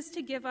 chooses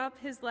to give up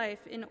his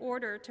life in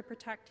order to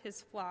protect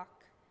his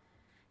flock.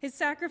 His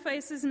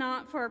sacrifice is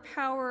not for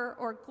power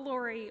or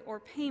glory or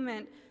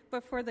payment,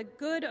 but for the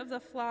good of the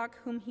flock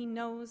whom he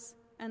knows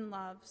and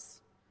loves.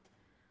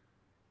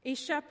 A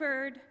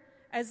shepherd,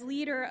 as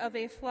leader of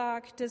a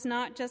flock, does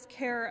not just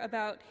care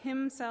about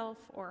himself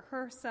or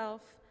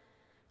herself,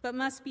 but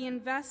must be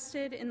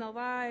invested in the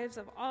lives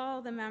of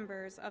all the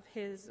members of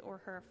his or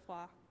her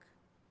flock.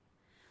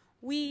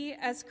 We,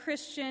 as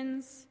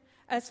Christians,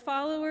 as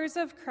followers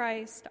of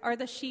Christ, are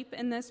the sheep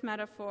in this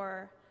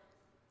metaphor,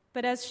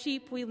 but as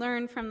sheep we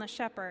learn from the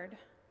shepherd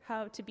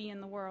how to be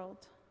in the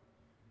world.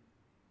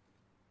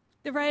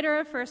 The writer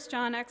of 1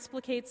 John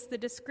explicates the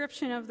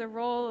description of the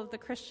role of the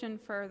Christian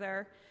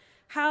further.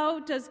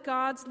 How does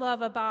God's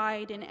love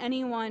abide in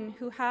anyone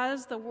who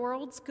has the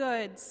world's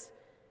goods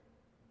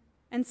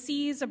and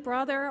sees a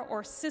brother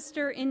or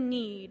sister in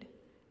need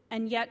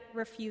and yet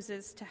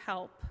refuses to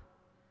help?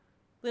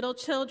 Little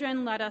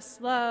children, let us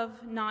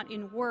love not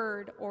in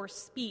word or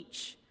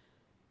speech,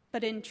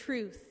 but in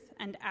truth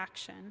and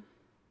action.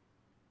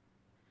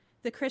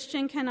 The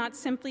Christian cannot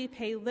simply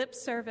pay lip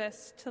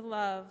service to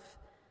love,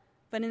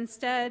 but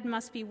instead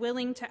must be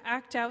willing to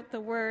act out the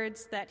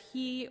words that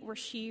he or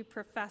she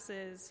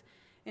professes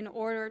in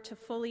order to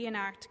fully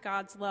enact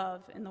God's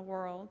love in the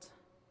world.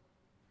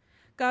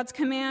 God's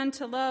command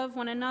to love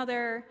one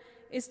another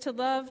is to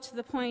love to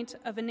the point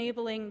of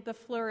enabling the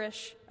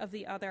flourish of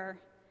the other,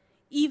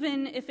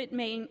 even if it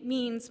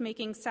means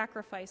making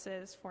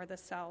sacrifices for the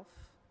self.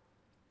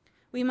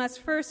 We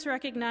must first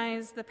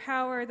recognize the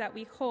power that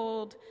we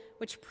hold,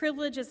 which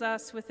privileges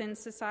us within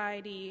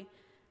society,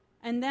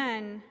 and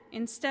then,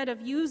 instead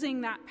of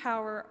using that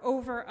power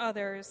over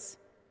others,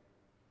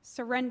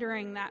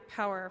 surrendering that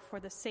power for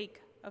the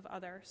sake of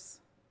others.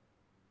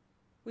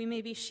 We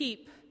may be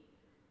sheep,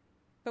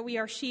 but we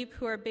are sheep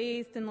who are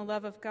bathed in the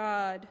love of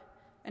God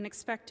and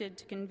expected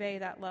to convey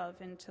that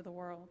love into the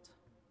world.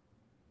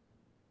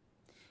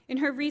 In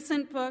her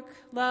recent book,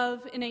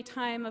 Love in a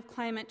Time of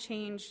Climate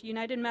Change,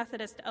 United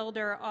Methodist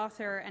elder,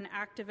 author, and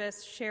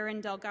activist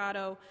Sharon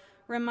Delgado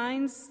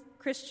reminds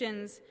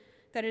Christians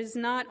that it is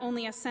not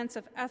only a sense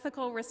of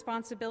ethical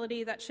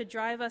responsibility that should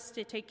drive us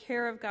to take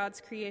care of God's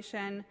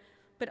creation,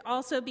 but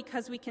also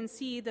because we can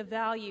see the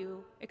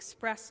value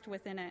expressed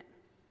within it.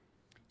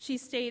 She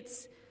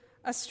states,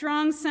 "A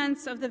strong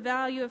sense of the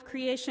value of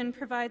creation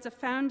provides a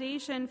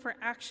foundation for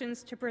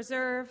actions to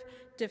preserve,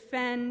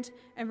 defend,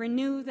 and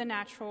renew the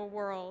natural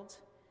world.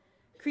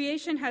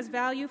 Creation has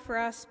value for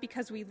us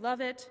because we love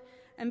it,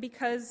 and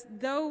because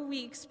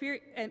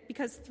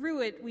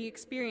through it we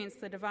experience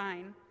the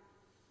divine.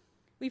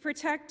 We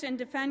protect and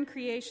defend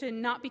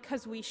creation not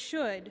because we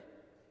should,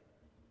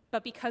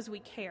 but because we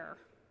care.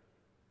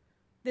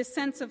 This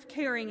sense of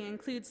caring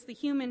includes the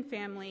human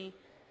family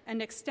and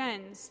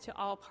extends to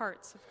all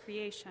parts of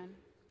creation."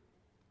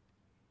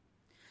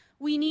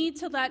 We need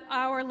to let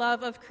our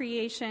love of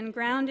creation,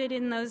 grounded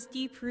in those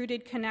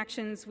deep-rooted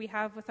connections we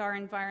have with our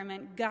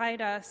environment,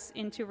 guide us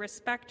into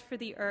respect for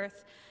the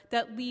earth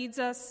that leads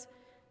us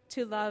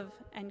to love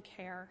and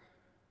care.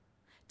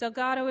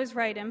 Delgado is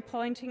right in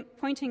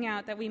pointing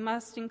out that we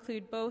must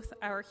include both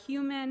our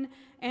human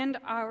and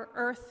our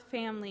earth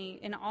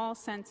family in all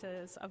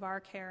senses of our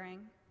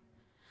caring.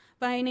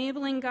 By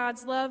enabling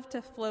God's love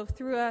to flow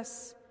through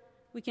us,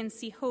 we can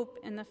see hope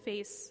in the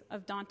face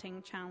of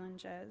daunting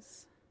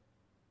challenges.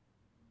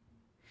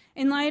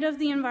 In light of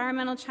the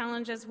environmental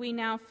challenges we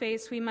now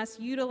face, we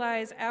must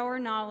utilize our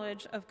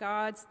knowledge of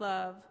God's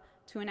love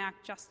to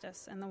enact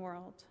justice in the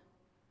world.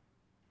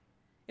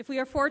 If we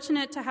are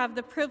fortunate to have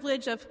the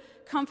privilege of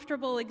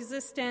comfortable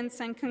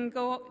existence and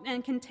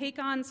can take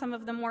on some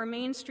of the more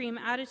mainstream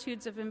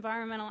attitudes of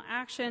environmental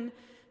action,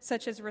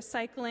 such as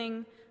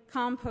recycling,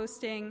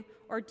 composting,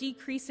 or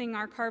decreasing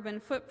our carbon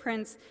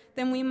footprints,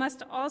 then we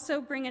must also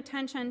bring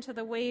attention to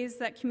the ways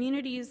that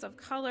communities of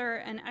color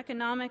and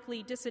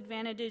economically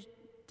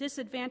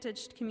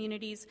disadvantaged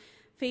communities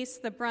face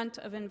the brunt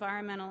of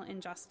environmental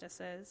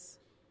injustices.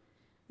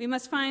 We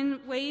must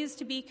find ways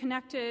to be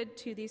connected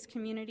to these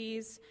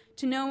communities,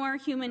 to know our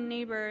human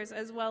neighbors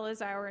as well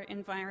as our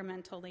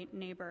environmental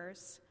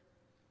neighbors,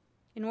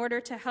 in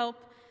order to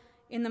help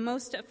in the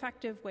most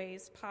effective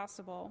ways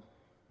possible.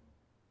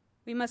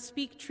 We must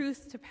speak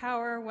truth to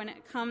power when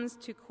it comes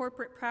to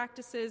corporate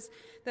practices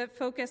that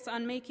focus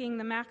on making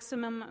the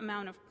maximum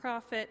amount of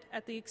profit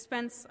at the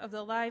expense of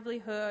the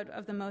livelihood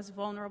of the most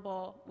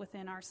vulnerable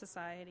within our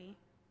society.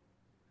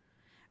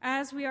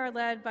 As we are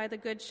led by the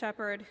Good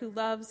Shepherd who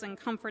loves and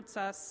comforts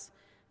us,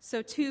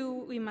 so too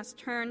we must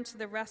turn to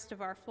the rest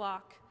of our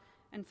flock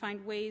and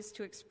find ways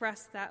to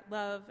express that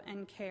love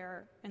and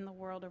care in the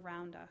world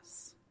around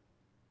us.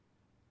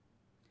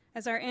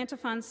 As our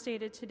antiphon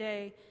stated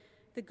today,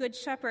 the Good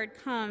Shepherd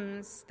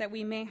comes that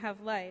we may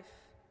have life,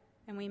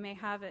 and we may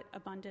have it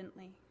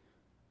abundantly.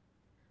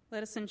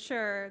 Let us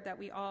ensure that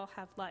we all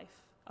have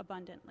life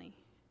abundantly.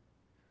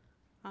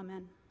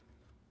 Amen.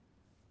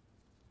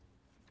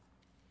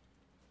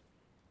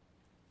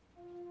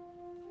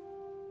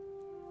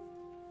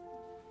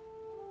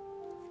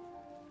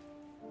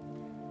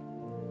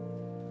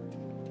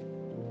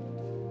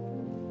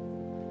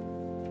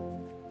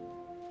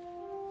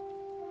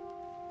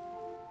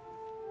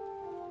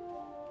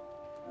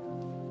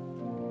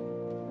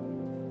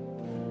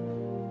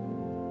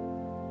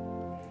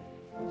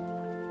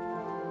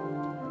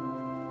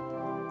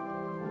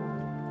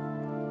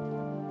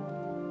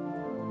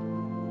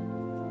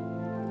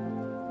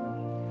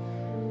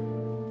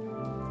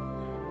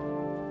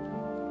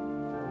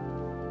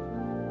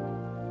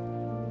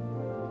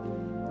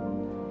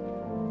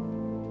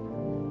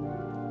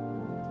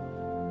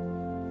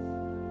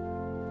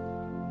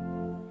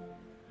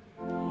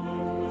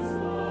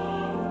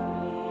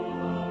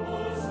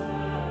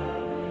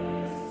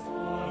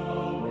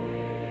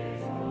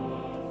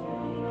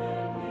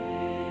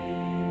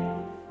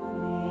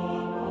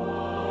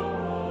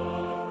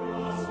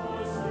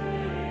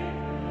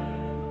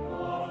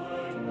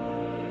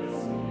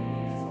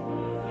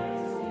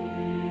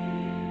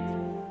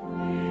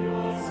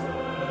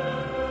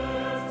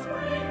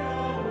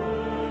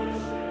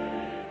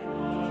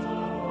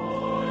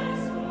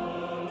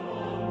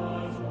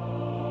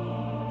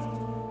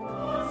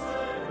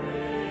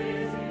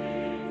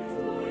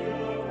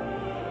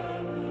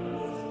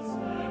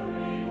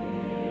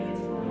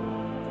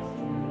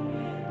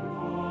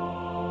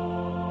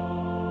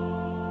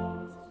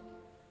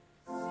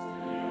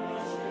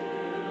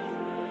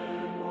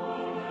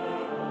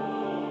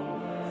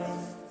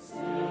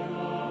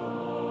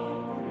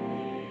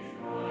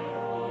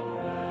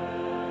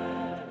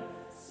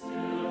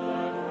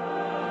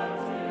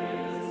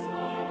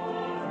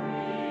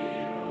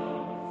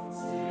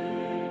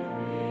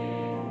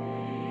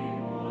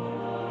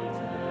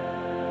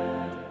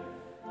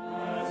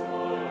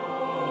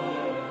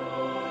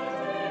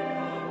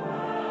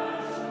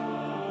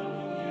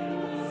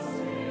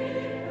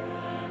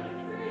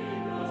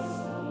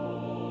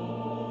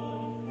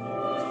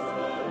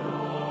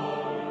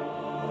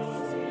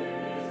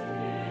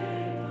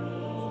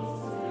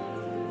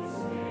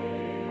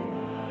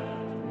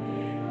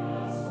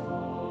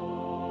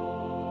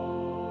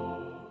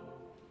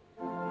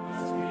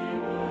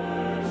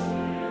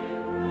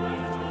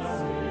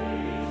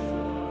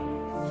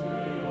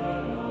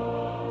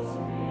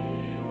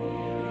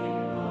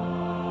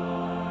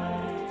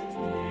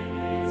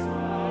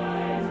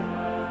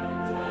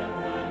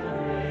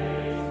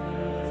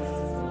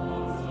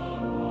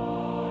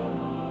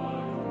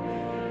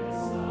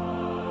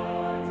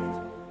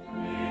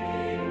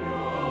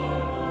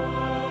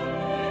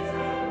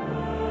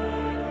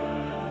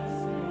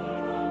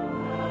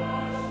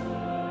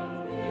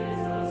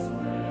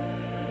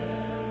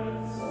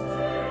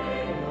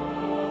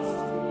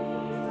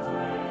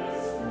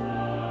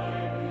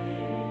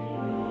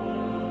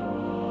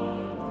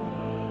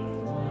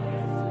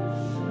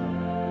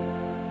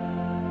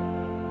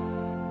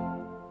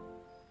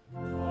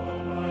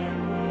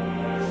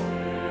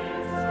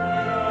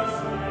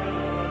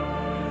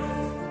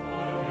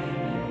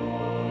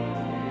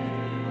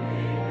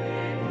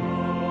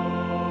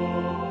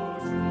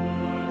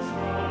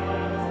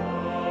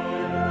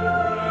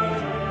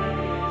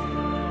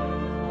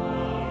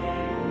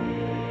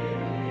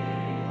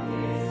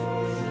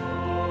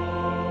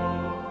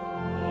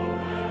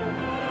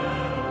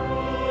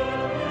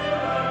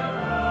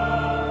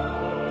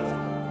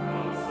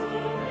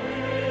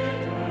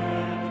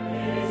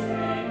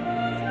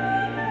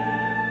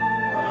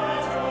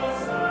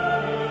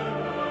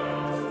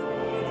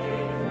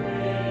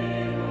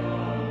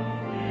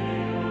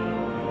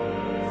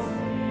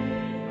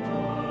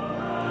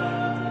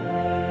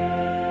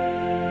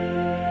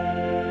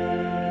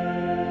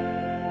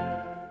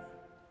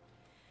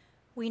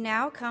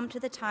 now come to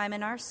the time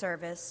in our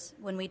service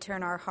when we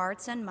turn our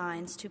hearts and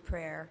minds to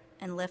prayer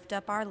and lift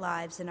up our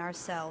lives and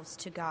ourselves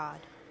to God.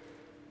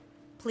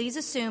 Please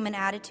assume an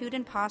attitude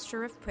and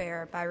posture of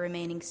prayer by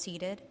remaining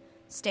seated,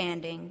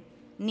 standing,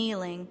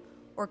 kneeling,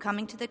 or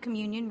coming to the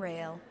communion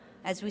rail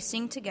as we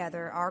sing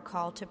together our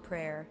call to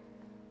prayer,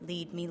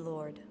 Lead Me,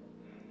 Lord.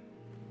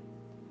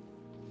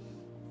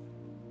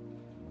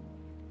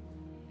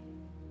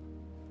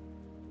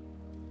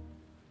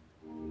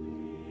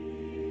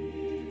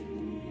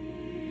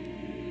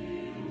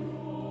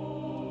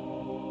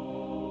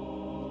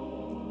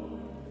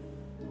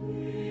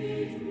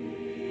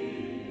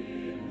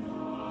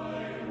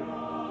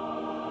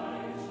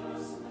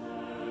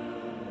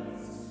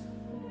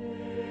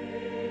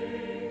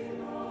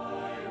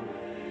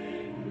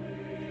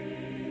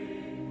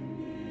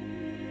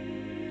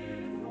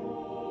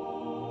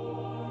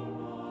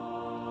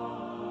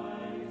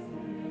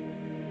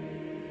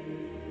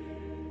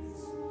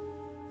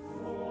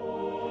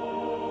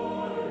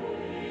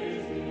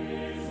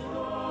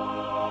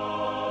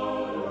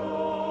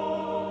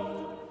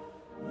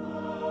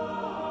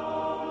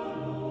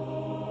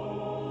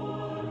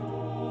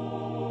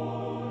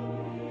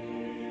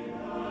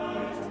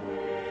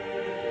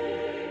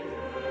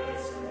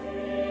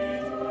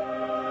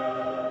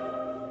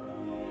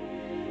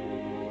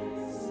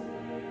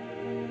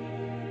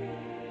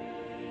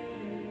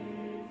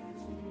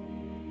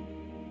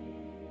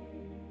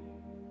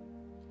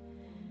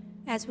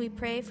 As we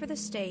pray for the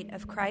state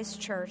of Christ's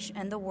church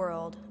and the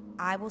world,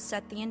 I will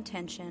set the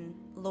intention,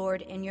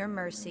 Lord, in your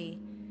mercy,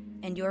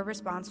 and your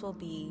response will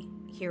be,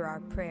 hear our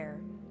prayer.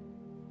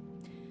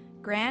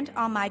 Grant,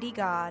 Almighty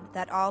God,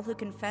 that all who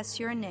confess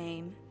your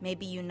name may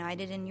be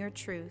united in your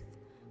truth,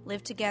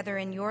 live together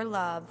in your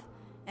love,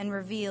 and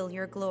reveal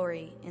your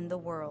glory in the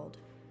world.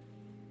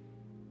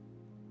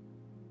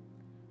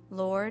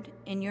 Lord,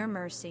 in your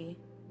mercy,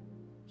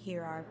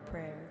 hear our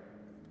prayer.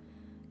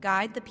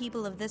 Guide the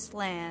people of this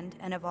land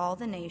and of all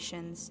the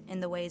nations in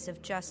the ways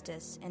of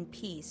justice and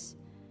peace,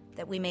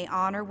 that we may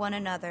honor one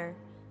another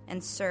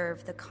and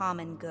serve the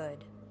common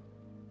good.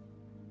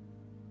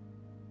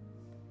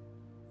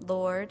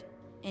 Lord,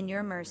 in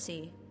your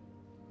mercy,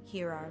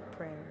 hear our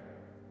prayer.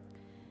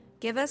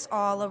 Give us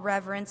all a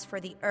reverence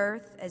for the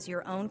earth as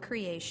your own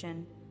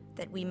creation,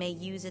 that we may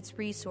use its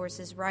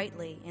resources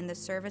rightly in the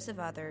service of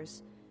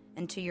others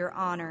and to your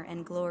honor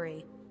and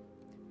glory.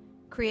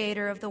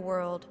 Creator of the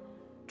world,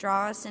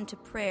 draw us into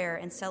prayer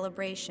and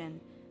celebration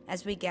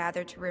as we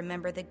gather to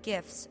remember the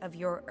gifts of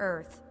your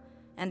earth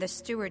and the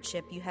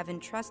stewardship you have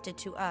entrusted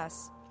to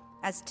us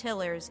as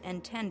tillers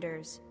and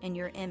tenders in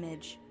your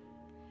image.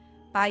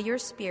 By your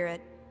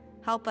Spirit,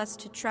 help us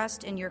to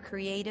trust in your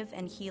creative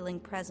and healing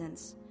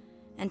presence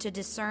and to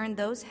discern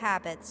those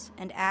habits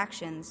and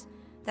actions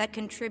that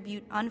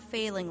contribute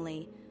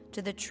unfailingly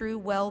to the true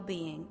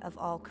well-being of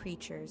all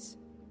creatures.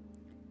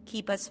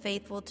 Keep us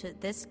faithful to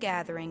this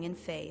gathering in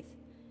faith,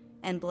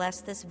 and bless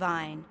this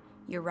vine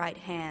your right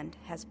hand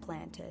has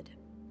planted.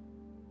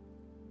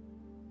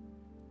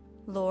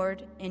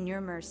 Lord, in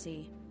your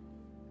mercy,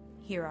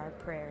 hear our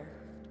prayer.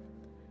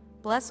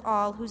 Bless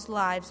all whose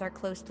lives are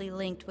closely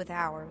linked with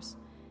ours,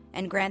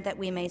 and grant that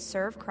we may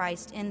serve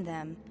Christ in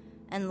them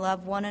and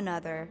love one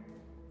another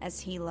as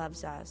he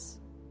loves us.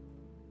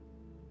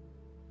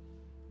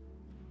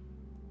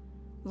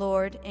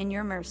 Lord, in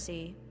your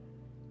mercy,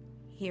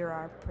 hear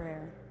our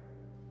prayer.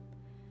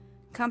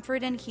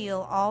 Comfort and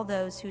heal all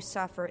those who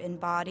suffer in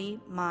body,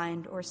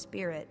 mind, or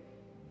spirit.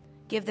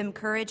 Give them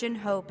courage and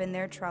hope in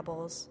their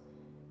troubles,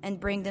 and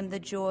bring them the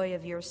joy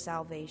of your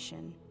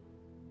salvation.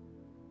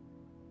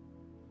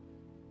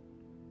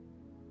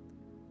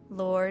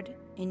 Lord,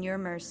 in your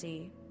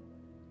mercy,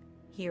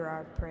 hear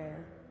our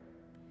prayer.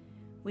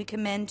 We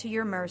commend to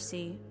your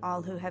mercy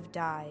all who have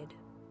died.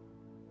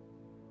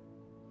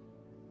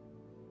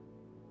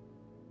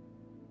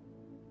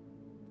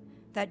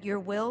 That your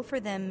will for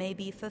them may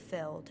be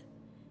fulfilled,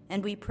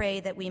 and we pray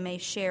that we may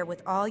share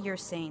with all your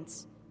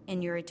saints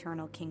in your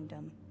eternal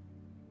kingdom.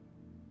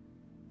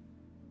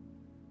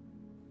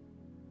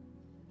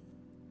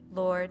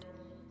 Lord,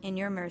 in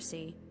your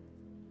mercy,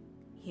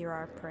 hear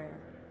our prayer.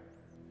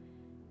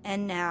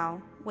 And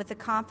now, with the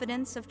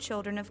confidence of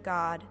children of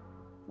God,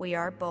 we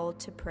are bold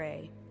to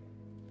pray.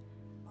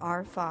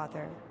 Our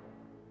Father,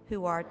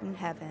 who art in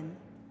heaven,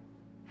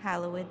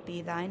 hallowed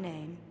be thy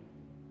name.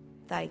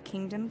 Thy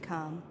kingdom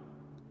come,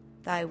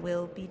 thy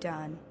will be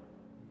done,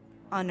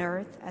 on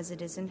earth as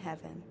it is in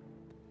heaven.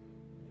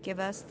 Give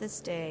us this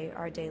day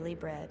our daily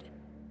bread,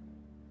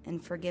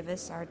 and forgive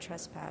us our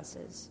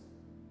trespasses,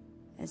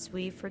 as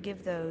we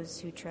forgive those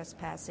who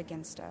trespass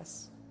against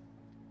us.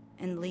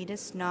 And lead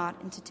us not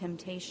into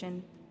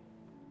temptation,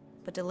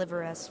 but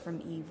deliver us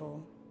from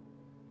evil.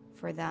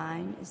 For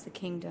thine is the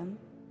kingdom,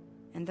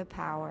 and the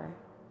power,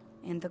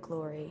 and the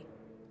glory,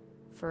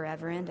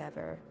 forever and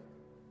ever.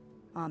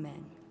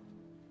 Amen.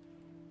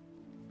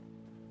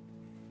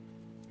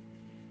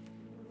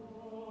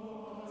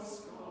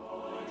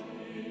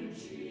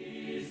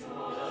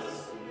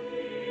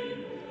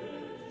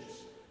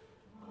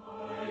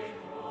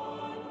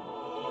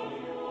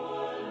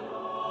 Your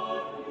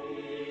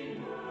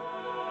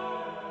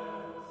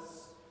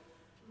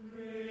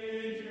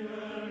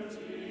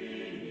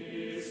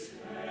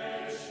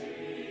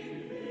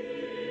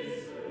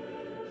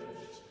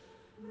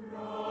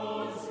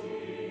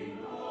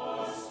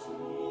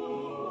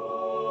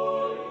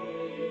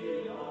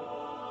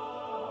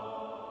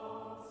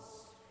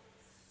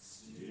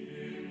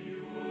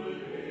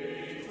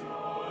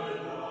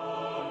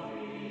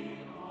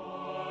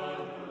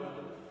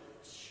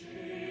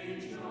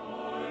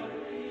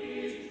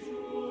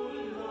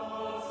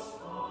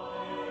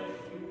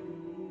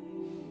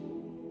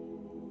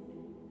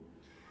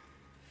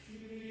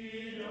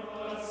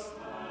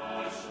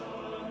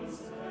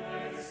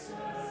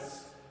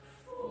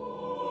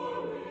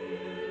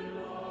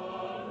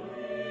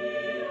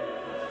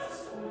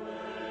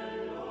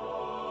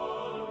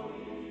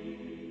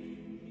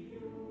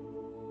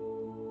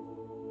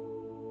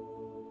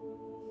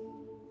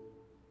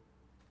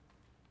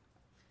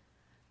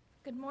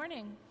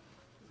morning.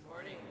 Good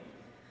morning.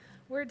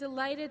 We're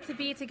delighted to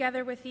be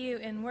together with you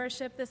in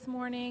worship this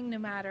morning, no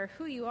matter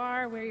who you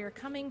are, where you're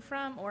coming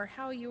from, or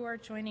how you are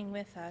joining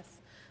with us.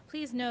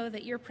 Please know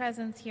that your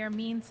presence here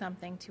means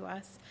something to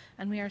us,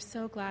 and we are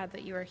so glad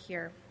that you are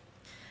here.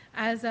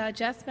 As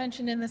Jess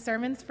mentioned in the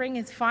sermon, spring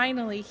is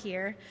finally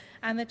here,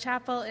 and the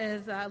chapel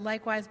is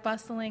likewise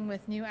bustling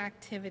with new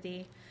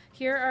activity.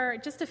 Here are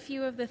just a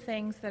few of the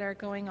things that are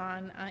going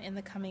on in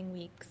the coming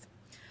weeks.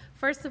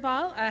 First of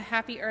all, a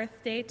happy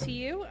Earth Day to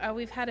you.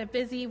 We've had a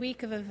busy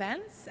week of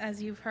events,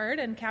 as you've heard,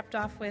 and capped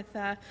off with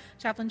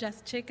Chaplain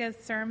Jess Chika's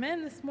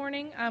sermon this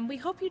morning. We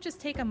hope you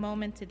just take a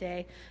moment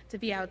today to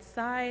be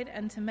outside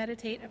and to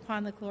meditate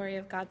upon the glory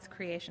of God's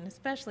creation,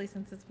 especially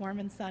since it's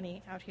warm and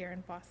sunny out here in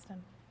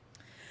Boston.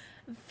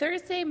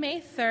 Thursday, May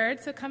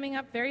 3rd, so coming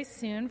up very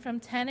soon, from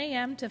 10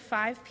 a.m. to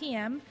 5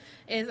 p.m.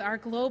 is our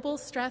Global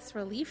Stress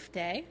Relief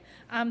Day.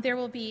 There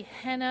will be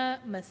henna,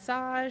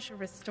 massage,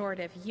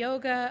 restorative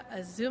yoga, a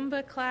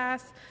Zumba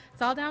class.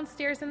 It's all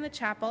downstairs in the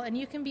chapel, and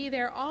you can be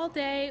there all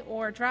day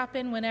or drop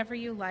in whenever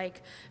you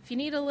like. If you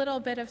need a little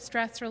bit of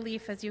stress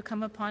relief as you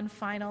come upon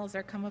finals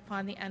or come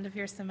upon the end of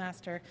your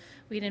semester,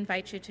 we'd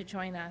invite you to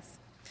join us.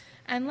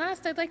 And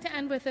last, I'd like to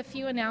end with a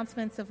few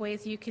announcements of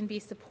ways you can be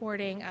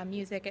supporting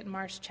music at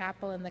Marsh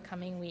Chapel in the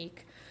coming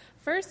week.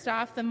 First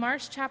off, the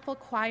Marsh Chapel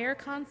Choir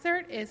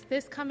concert is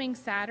this coming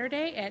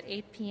Saturday at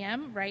 8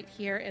 p.m. right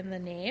here in the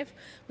nave.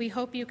 We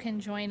hope you can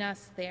join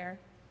us there.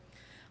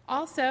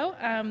 Also,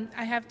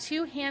 I have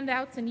two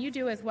handouts, and you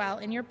do as well,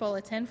 in your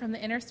bulletin from the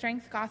Inner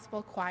Strength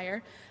Gospel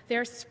Choir.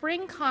 Their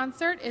spring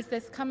concert is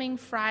this coming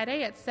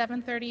Friday at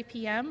 7:30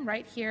 p.m.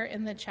 right here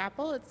in the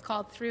chapel. It's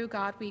called Through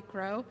God We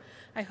Grow.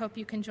 I hope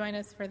you can join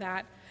us for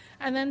that.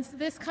 And then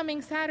this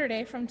coming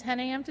Saturday from 10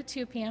 a.m. to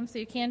 2 p.m., so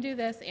you can do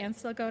this and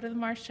still go to the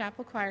Marsh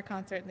Chapel Choir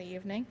concert in the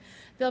evening,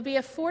 there'll be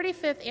a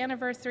 45th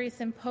anniversary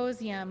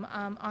symposium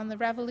on the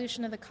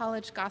revolution of the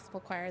college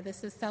gospel choir.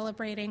 This is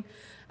celebrating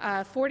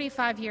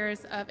 45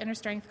 years of Inner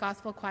Strength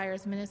Gospel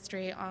Choir's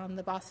ministry on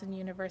the Boston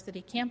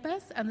University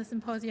campus, and the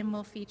symposium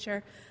will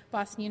feature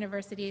Boston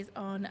University's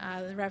own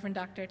the Reverend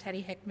Dr.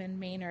 Teddy Hickman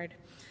Maynard.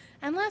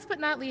 And last but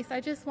not least, I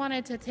just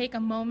wanted to take a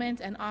moment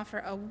and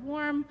offer a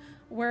warm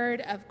word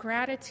of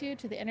gratitude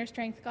to the Inner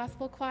Strength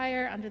Gospel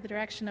Choir under the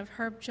direction of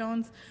Herb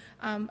Jones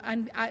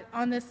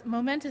on this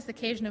momentous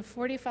occasion of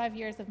 45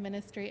 years of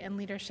ministry and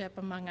leadership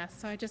among us.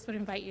 So I just would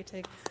invite you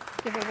to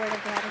give a word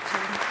of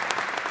gratitude.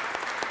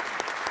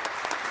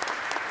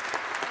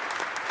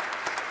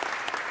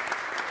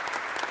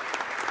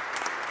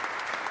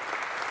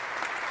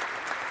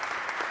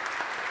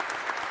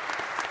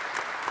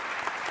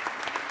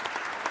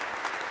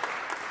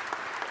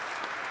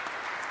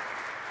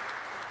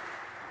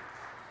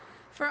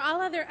 For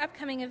all other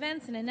upcoming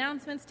events and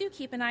announcements, do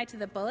keep an eye to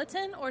the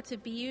bulletin or to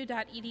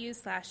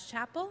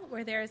bu.edu/chapel,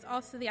 where there is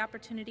also the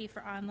opportunity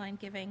for online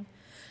giving.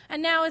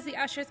 And now, as the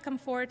ushers come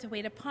forward to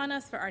wait upon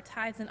us for our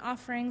tithes and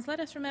offerings,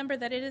 let us remember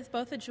that it is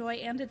both a joy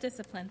and a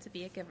discipline to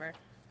be a giver.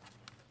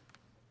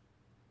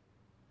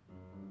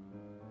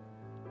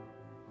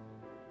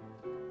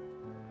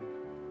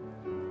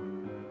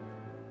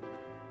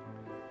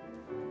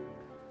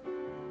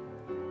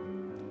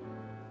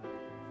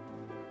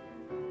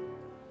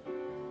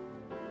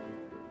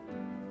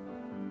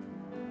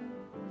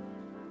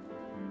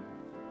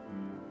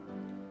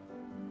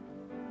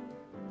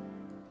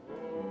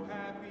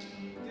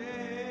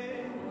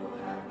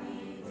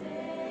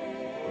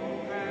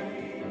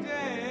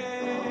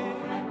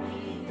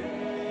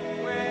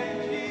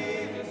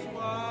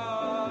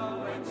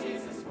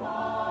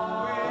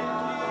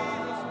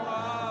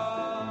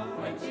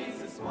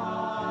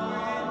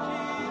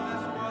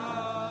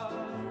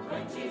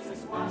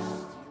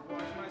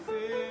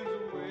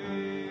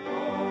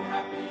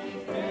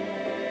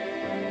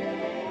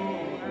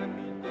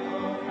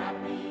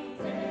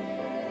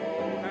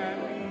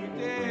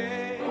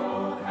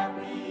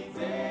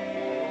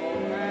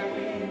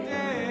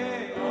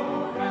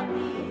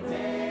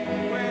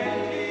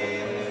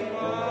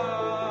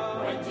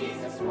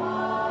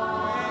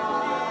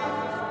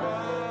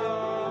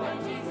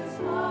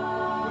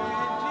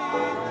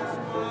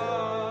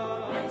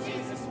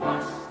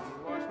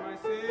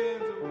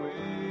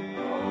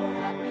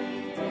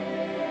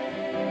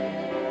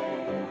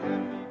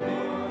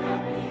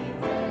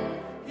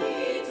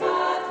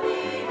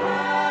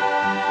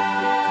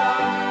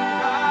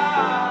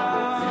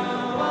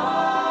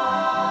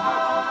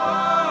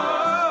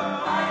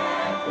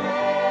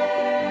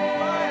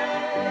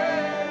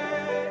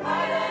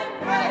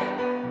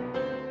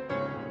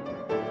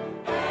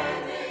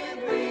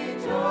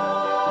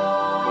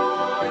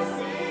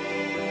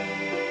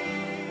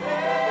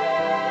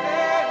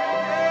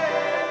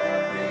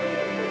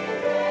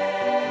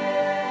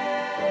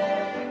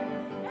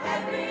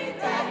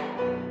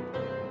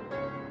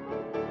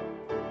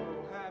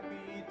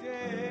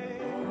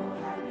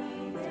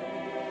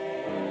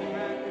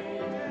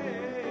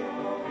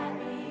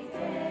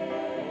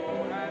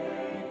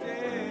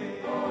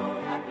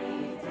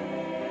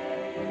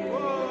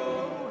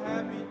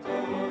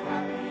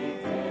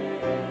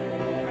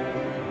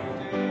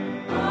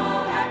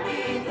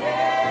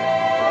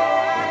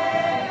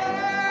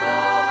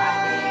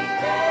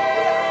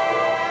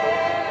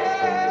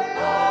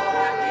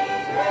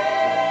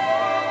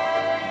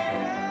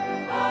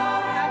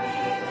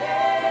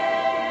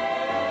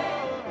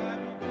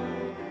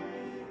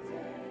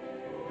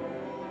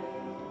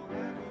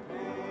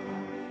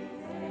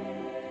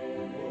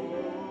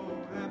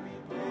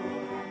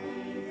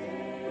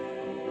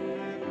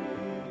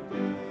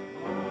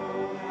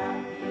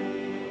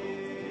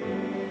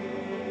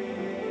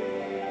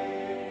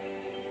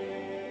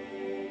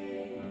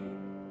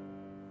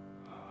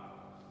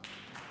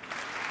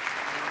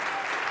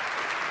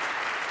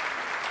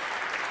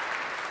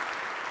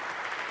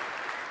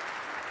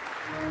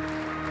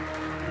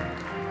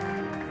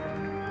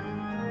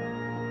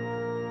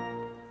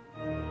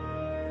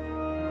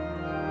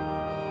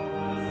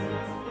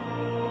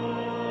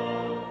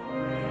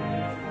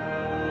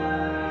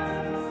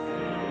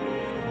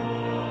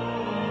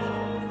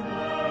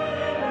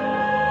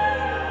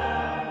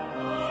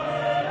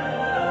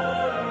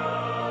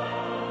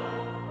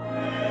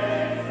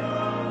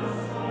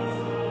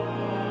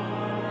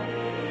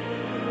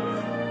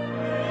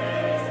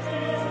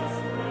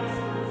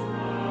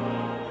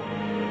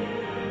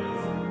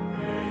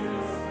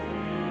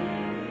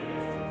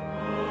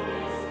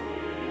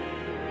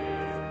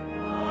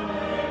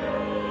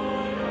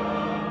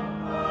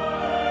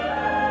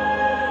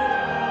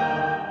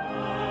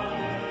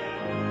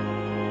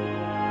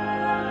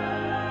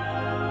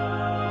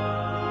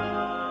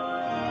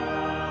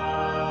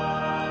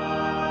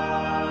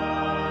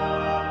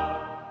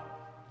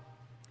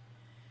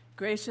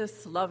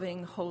 Gracious,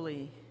 loving,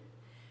 holy,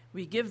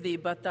 we give thee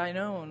but thine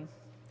own,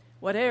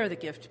 whate'er the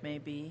gift may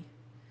be.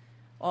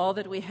 All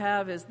that we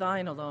have is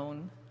thine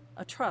alone,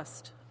 a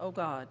trust, O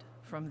God,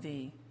 from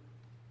thee.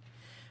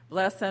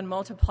 Bless and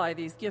multiply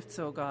these gifts,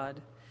 O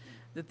God,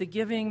 that the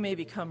giving may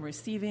become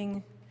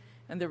receiving,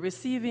 and the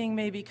receiving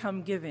may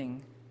become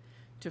giving,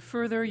 to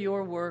further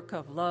your work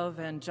of love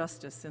and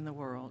justice in the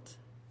world.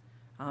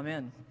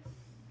 Amen.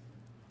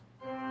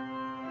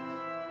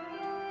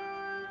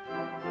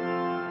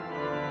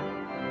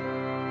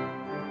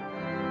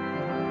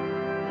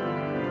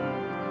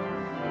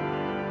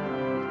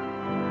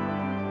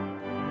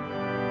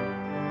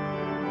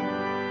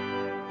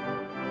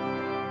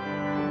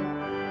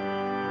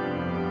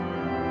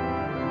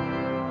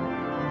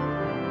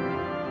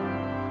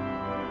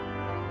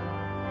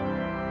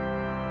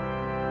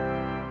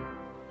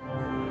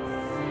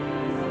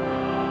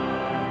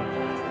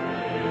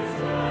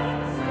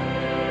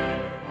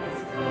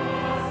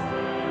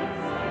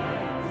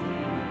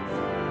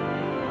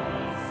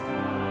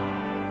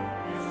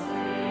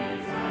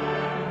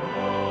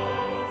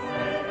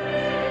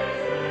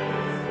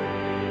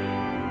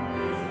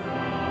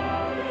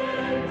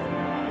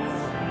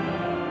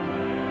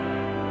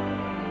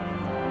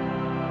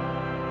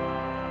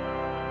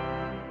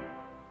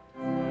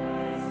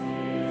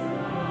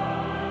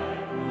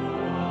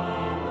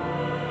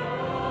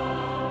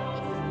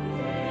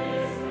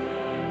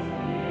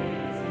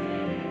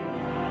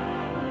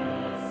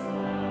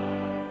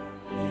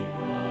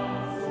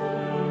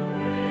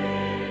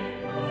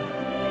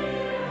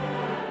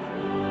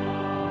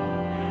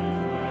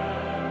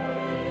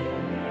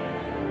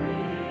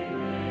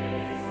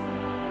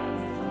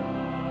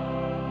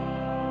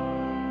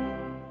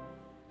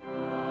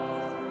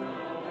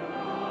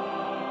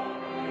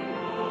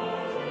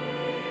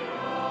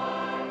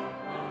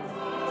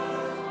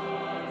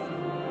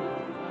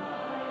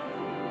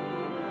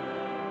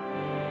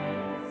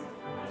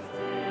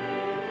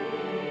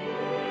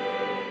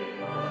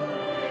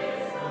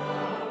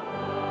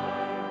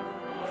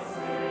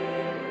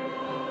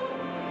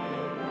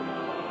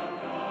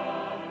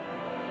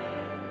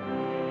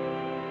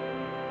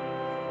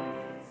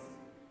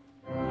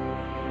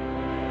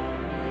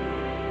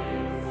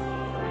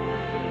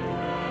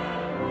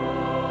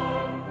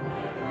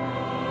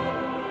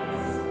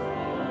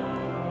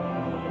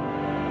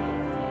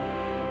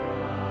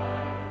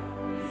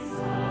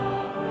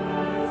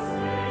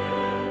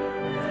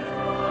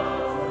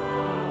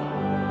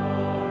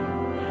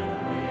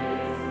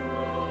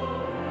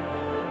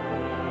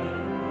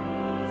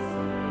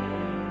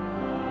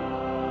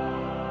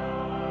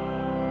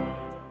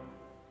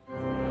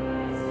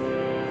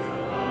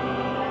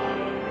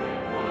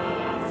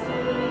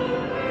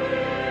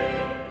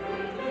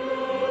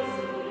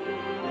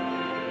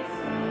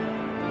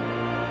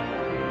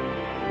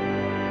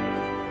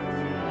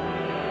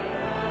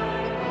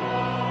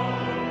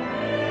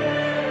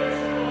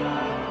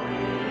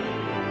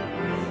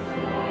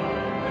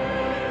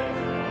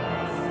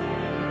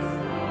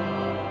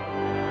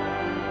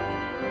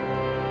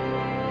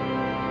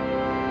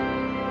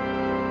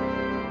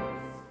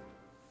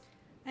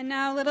 And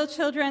now, little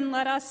children,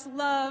 let us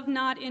love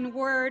not in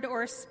word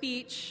or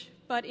speech,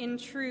 but in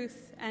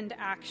truth and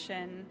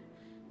action.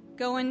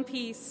 Go in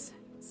peace,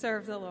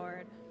 serve the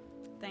Lord.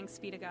 Thanks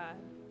be to God.